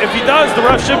 If he does, the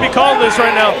ref should be calling this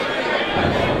right now.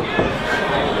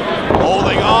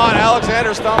 Holding on.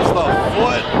 Alexander stomps the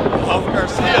foot of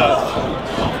Garcia.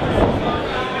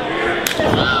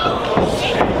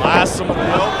 Blasts him with the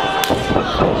elbow.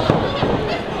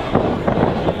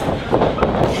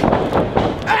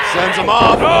 Sends him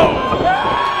off. Oh!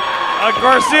 A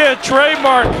Garcia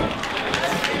trademark.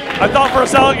 I thought for a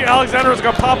second Alexander was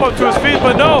going to pop up to his feet,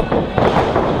 but no.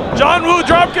 John Woo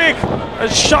dropkick. A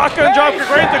shotgun dropkick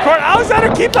right in the corner. Alexander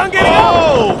keeps on getting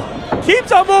up.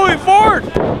 Keeps on moving forward.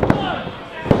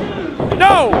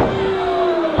 No.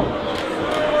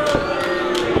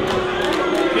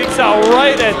 Kicks out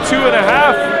right at 2.5.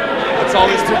 That's all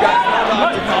these two guys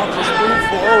have to do. Just move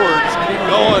forward. Just keep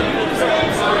going.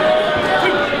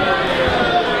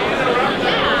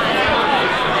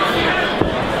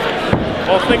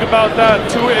 Well, think about that.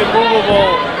 Two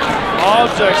immovable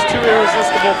objects, two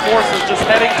irresistible forces just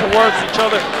heading towards each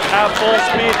other at full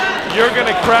speed. You're going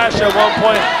to crash at one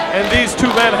point, and these two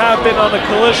men have been on a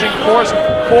collision course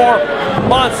for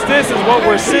months. This is what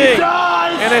we're seeing,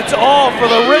 and it's all for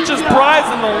the richest prize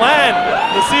in the land,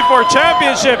 the C4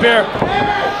 Championship here.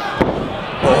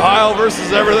 Ohio versus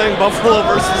everything, Buffalo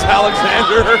versus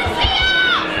Alexander.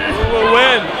 Who will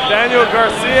win? Daniel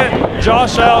Garcia,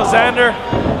 Josh Alexander.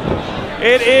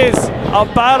 It is a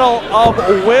battle of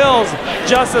wills,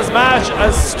 just as much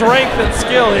as strength and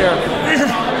skill here.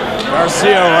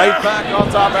 Garcia right back on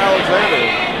top of Alexander.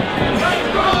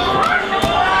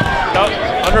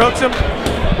 Underhooks him.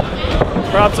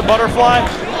 Drops a butterfly.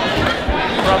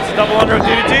 Drops a double underhook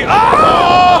DDT.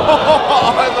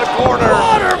 Oh! In the corner.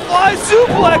 Butterfly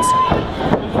suplex.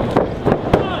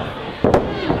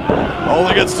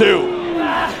 Only gets two.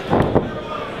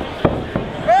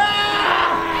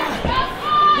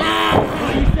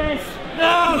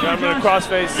 Got him in a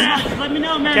crossface. Let me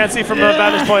know, man. Can't see from a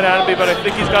vantage point, Adam B, but I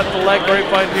think he's got the leg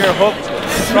grapevine here hooked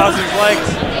across his legs,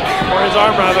 or his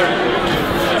arm rather.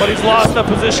 But he's lost the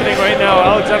positioning right now.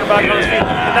 Alexander back on his feet,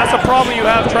 and that's a problem you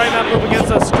have trying that move against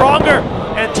a stronger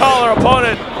and taller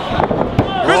opponent.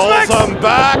 Rolls him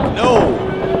back. No.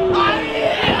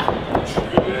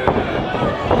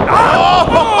 Oh,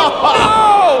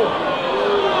 no!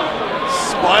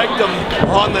 Spiked him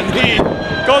on the knee.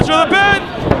 Goes for the pin.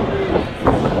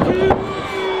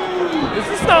 Is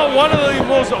this not one of the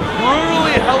most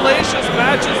brutally hellacious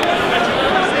matches that you've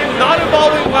ever seen? Not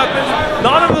involving weapons,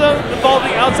 not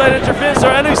involving outside interference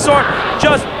or any sort,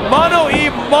 just mano y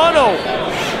mano.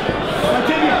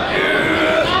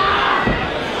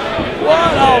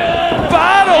 What a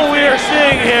battle we are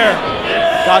seeing here.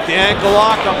 Got the ankle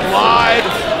lock applied.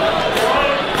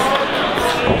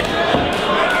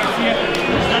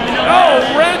 Oh,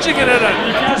 wrenching it at a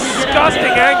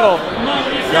disgusting angle.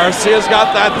 Garcia's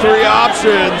got that 3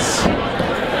 options.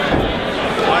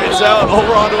 Lights out,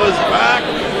 over onto his back.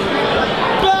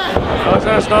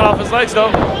 Alexander's not off his legs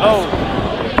though. Oh.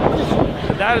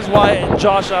 And that is why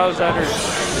Josh Alexander is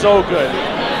so good.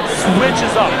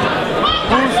 Switches up.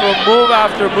 Moves from move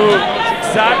after move. It's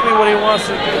exactly what he wants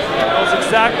to do. Knows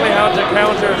exactly how to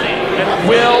counter and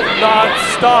will not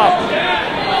stop.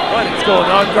 What is going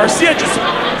on? Garcia just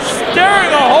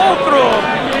staring a hole through him.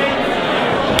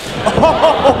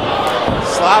 Oh,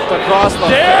 slapped across the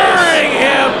Daring face.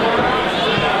 him.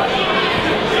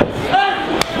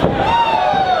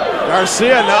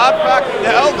 Garcia not backing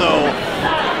down though.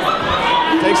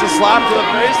 Takes a slap to the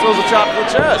face, throws a chop to the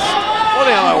chest.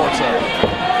 Funny how that works out.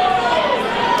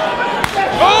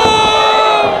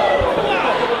 Oh!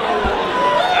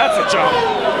 That's a chop.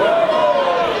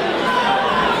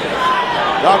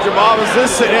 Dr. Bob, is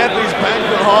this St. Anthony's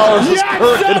Banquet Hall or is this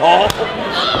Curtin Hall?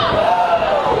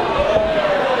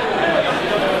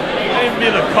 Might be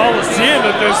the Coliseum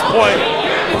at this point.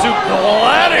 2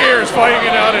 gladiators fighting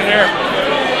it out in here.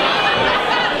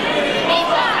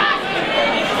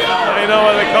 You know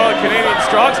what they call it, Canadian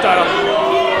strong style.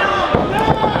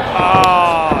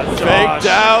 Ah, Faked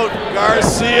out,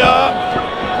 Garcia.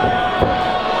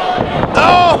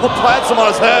 Oh, plants him on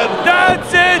his head.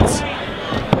 That's it.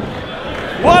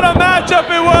 What a matchup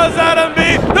it was, Adam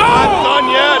B. No! Not done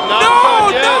yet, not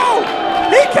done yet. No!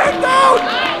 He kicked out!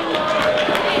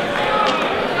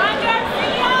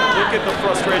 Look at the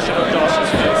frustration on Josh's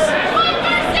face.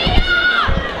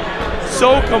 So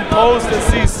composed to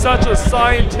see such a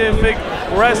scientific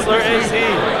wrestler as he,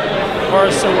 or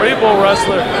a cerebral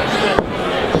wrestler.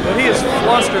 But he is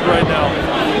flustered right now.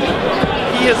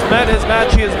 He has met his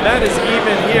match, he has met his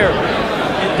even here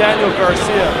in Daniel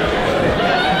Garcia.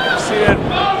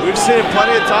 We've seen it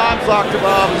plenty of times, Dr.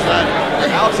 Bob, is that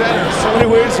Alexander, there's so many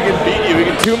ways he can beat you. He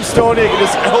can tombstone you, he can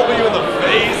just elbow you in the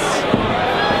face.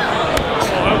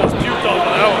 Oh, I almost puked off of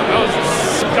that one. That was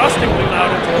disgustingly loud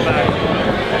into the back.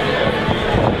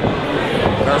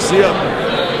 Garcia,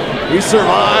 he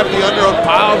survived the underhook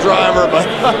pile driver, but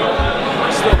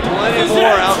still plenty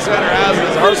more Alexander has in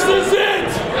his arsenal. This is it!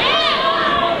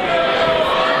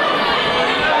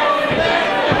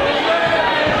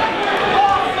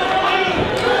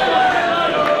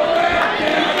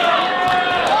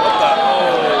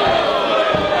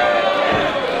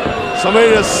 Somebody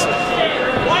just...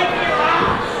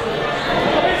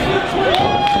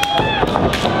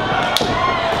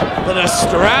 The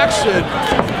distraction.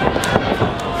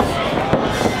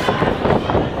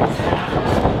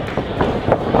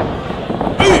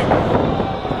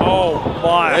 Oh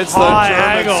my, it's the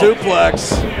German suplex.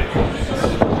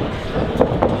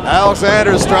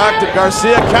 Alexander distracted,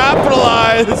 Garcia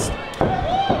capitalized.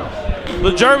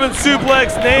 The German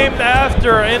suplex named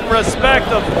after, in respect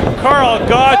of Karl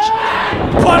Gotch,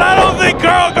 but I don't think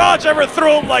Karl Gotch ever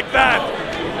threw him like that.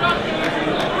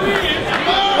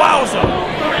 Wowza.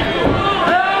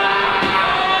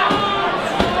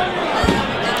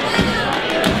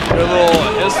 Good little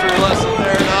history lesson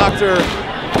there, Doctor.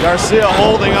 Garcia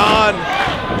holding on.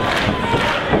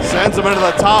 Sends him into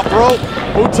the top rope.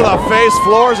 Boot to the face,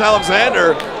 floors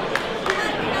Alexander.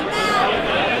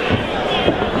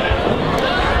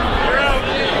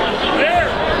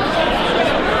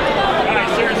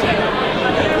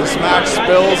 This match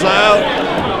spills out.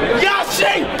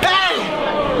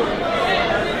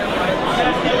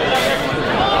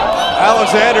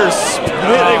 Alexander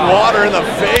spitting water in the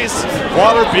face,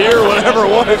 water, beer, whatever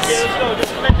it was.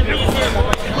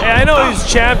 Hey, I know he's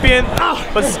champion,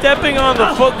 but stepping on the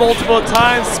foot multiple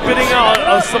times, spitting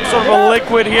out some sort of a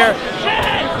liquid here.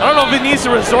 I don't know if he needs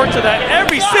to resort to that.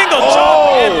 Every single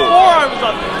chop and forearms,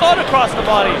 a thud across the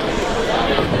body.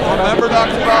 Remember,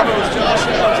 Dr. Bob, it was Josh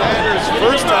Alexander's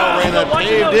first title reign that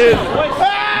paved in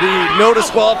the no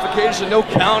disqualification, no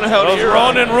count out. Those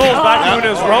Ronin rules back when it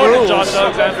was Ronin, Josh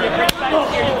Alexander.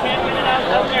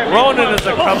 Ronin is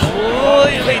a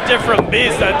completely different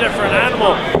beast, a different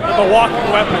animal than the walking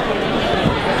weapon.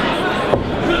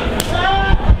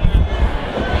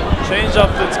 Changed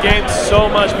up its game so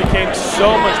much, became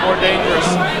so much more dangerous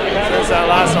since that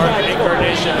last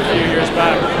incarnation a few years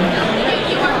back.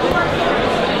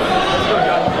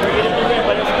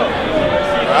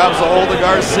 Grabs a hold of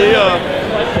Garcia.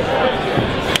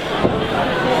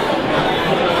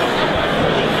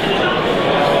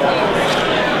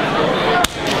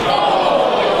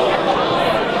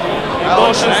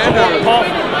 Motions to one pump.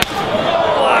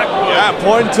 Blackwood. Yeah, Yeah,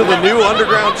 pointing to the new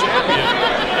underground champion.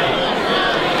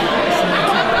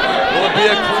 Will it be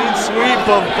a clean sweep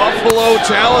of Buffalo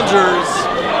challengers?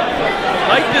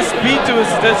 Like the speed to his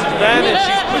disadvantage.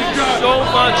 He's putting so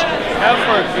much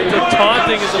effort into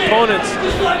taunting his opponents.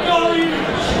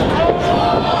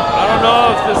 I don't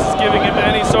know if this is giving him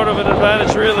any sort of an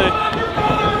advantage, really.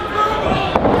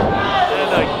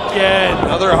 And again.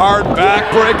 Another hard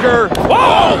backbreaker.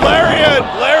 Whoa, lariat,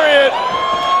 lariat.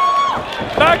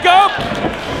 Back up.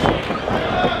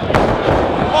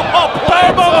 Oh,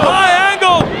 Powerbomb, high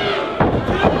angle.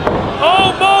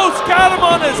 Almost got him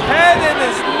on his head and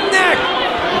his neck.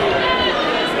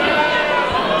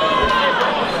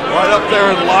 Right up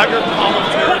there in Lager column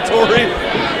territory.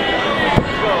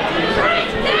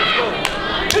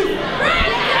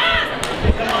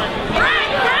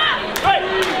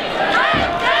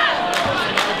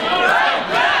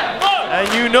 And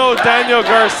you know Daniel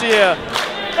Garcia,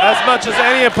 as much as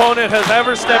any opponent has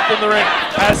ever stepped in the ring,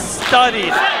 has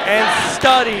studied and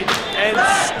studied and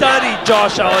studied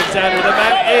Josh Alexander. The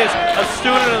man is a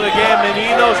student of the game, and he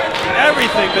knows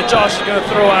everything that Josh is going to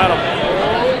throw at him.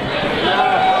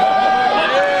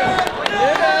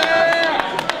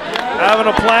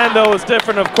 Having a plan, though, is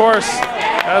different, of course.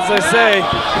 As I say,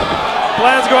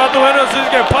 plans go out the window, so he's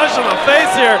getting punched in the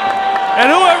face here. And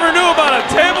whoever knew about a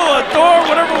table, a door,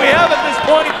 whatever we have at this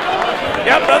point,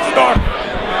 yep, that's a door.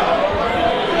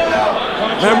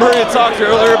 Remember you talked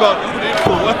earlier about need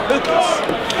for weapons?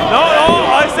 No,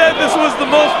 I said this was the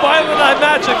most violent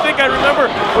match I think I remember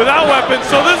without weapons,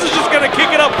 so this is just going to kick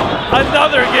it up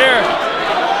another gear.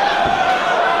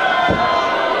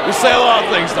 You say a lot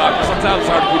of things, Doctor. Sometimes it's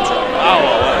hard to keep track.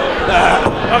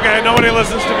 Okay, nobody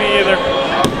listens to me either.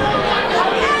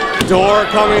 Door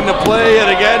coming to play it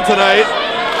again tonight.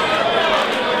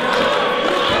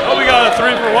 Oh, we got a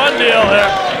 3-for-1 deal here.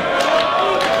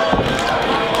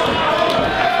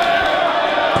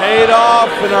 Paid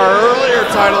off in our earlier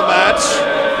title match.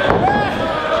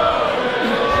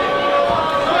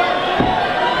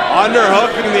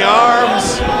 Underhooking the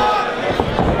arms.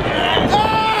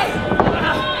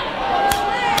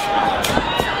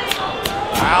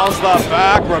 Fouls the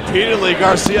back repeatedly.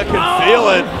 Garcia can feel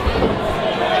it.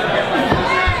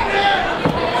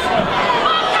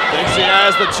 Thinks he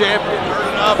has the champion hurt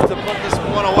enough to put this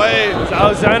one away.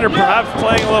 Alexander perhaps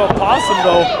playing a little possum,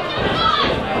 though.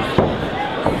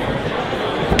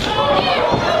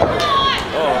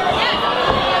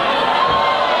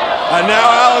 And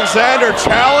now Alexander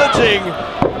challenging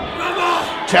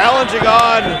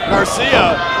on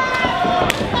Garcia.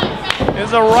 Is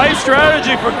the right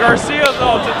strategy for Garcia,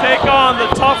 though, to take on the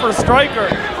tougher striker.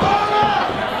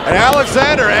 And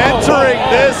Alexander entering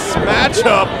this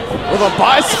matchup with a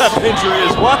bicep injury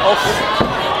as well.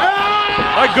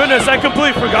 My goodness, I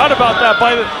completely forgot about that.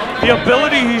 By the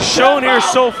ability he's shown here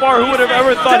so far, who would have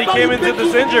ever thought he came into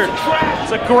this injured?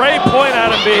 It's a great point,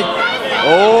 Adam B.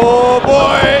 Oh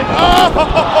boy! Oh.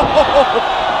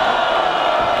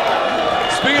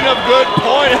 Speaking of good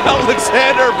point,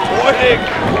 Alexander pointing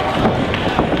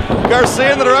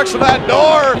Garcia in the direction of that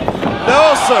door.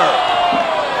 No, sir.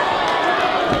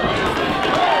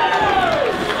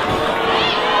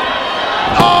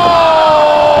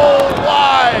 Oh,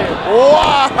 why?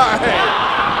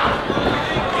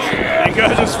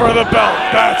 Because it's for the belt,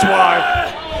 that's why.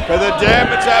 Because the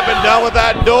damage had been done with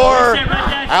that door.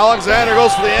 Alexander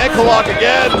goes for the ankle lock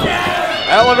again,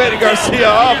 elevating Garcia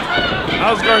up.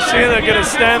 How's Garcia going to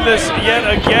stand this yet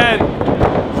again?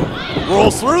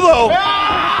 Rolls through though.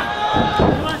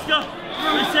 Let's go.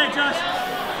 Reset, Josh.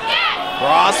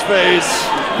 Crossface.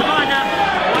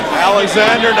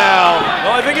 Alexander now.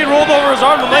 No, I think he rolled over his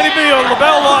arm. It might be a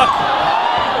lapel lock.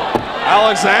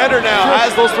 Alexander now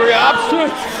has those three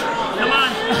options. Come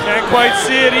on. Can't quite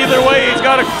see it either way. He's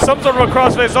got some sort of a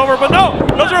crossface over, but no,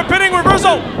 those are a pinning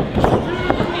reversal.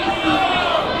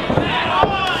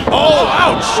 Oh,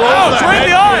 ouch! Ouch! Right in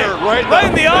the eye! Right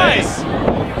in the eyes!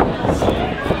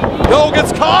 No,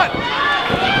 gets caught!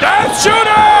 Death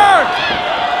shooter!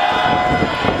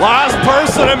 Last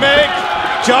person to make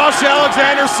Josh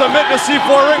Alexander submit to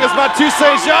C4 ring is Mathieu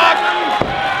Jacques.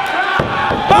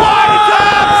 Oh, he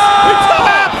taps! He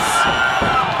taps!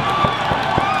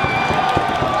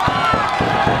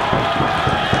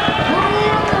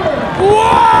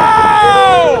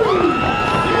 Whoa!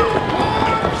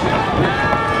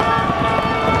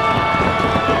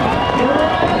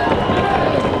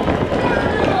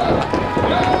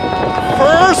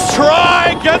 First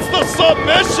try gets the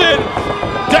submission.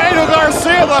 Daniel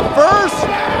Garcia, the first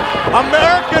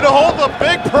American to hold the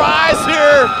big prize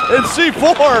here in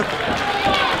C4.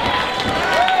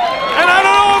 And I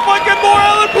don't know if I can more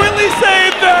eloquently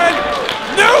say than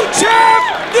new champ!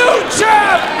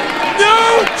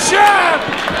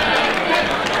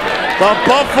 The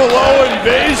Buffalo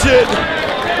Invasion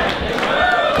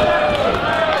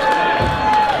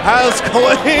has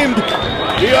claimed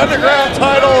the Underground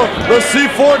title, the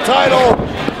C4 title.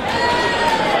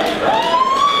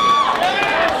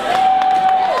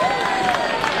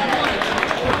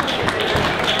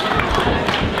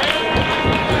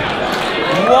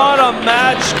 What a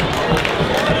match.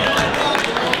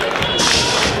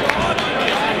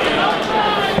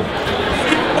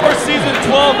 Season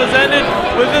 12 has ended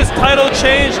with this title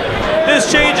change. This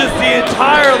changes the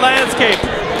entire landscape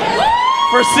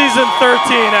for season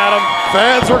 13, Adam.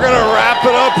 Fans, we're gonna wrap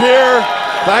it up here.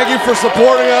 Thank you for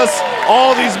supporting us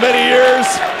all these many years.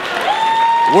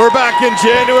 We're back in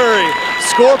January.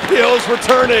 Scorpio's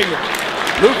returning.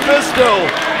 Lufisto,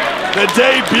 the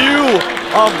debut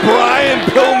of Brian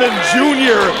Pillman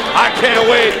Jr. I can't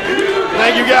wait.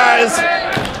 Thank you guys.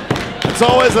 It's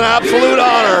always an absolute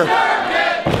honor.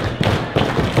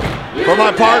 For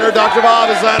my partner, Dr. Bob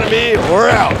Anatomy, we're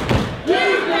out.